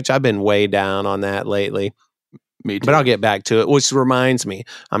on Twitch. I've been way down on that lately. Me too. But I'll get back to it, which reminds me,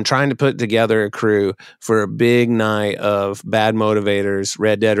 I'm trying to put together a crew for a big night of Bad Motivators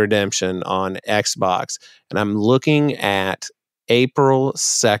Red Dead Redemption on Xbox. And I'm looking at April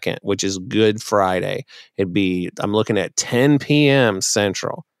 2nd, which is Good Friday. I'm looking at 10 p.m.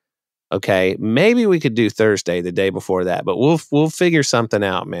 Central. Okay, maybe we could do Thursday, the day before that, but we'll figure something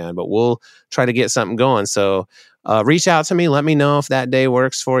out, man. But we'll try to get something going. So reach out to me. Let me know if that day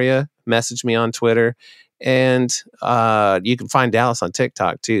works for you. Message me on Twitter. And you can find Dallas on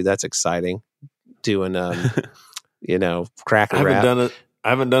TikTok too. That's exciting. Doing, cracker rap. I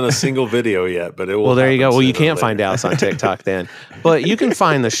haven't done a single video yet, but it will. Well, there you go. happen Well, you sooner or can't find later. Dallas on TikTok then, but you can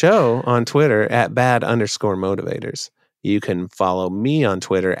find the show on Twitter at @bad_motivators. You can follow me on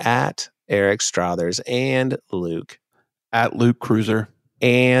Twitter at Eric Strothers and Luke At Luke Cruiser.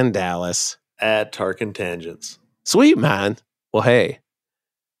 and Dallas. At Tarkin Tangents. Sweet, man. Well, hey,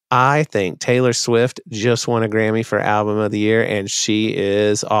 I think Taylor Swift just won a Grammy for Album of the Year, and she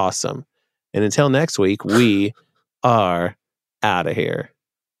is awesome. And until next week, we are out of here.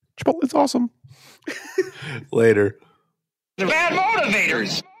 Chipotle's awesome. Later. The bad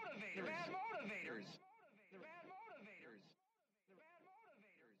motivators.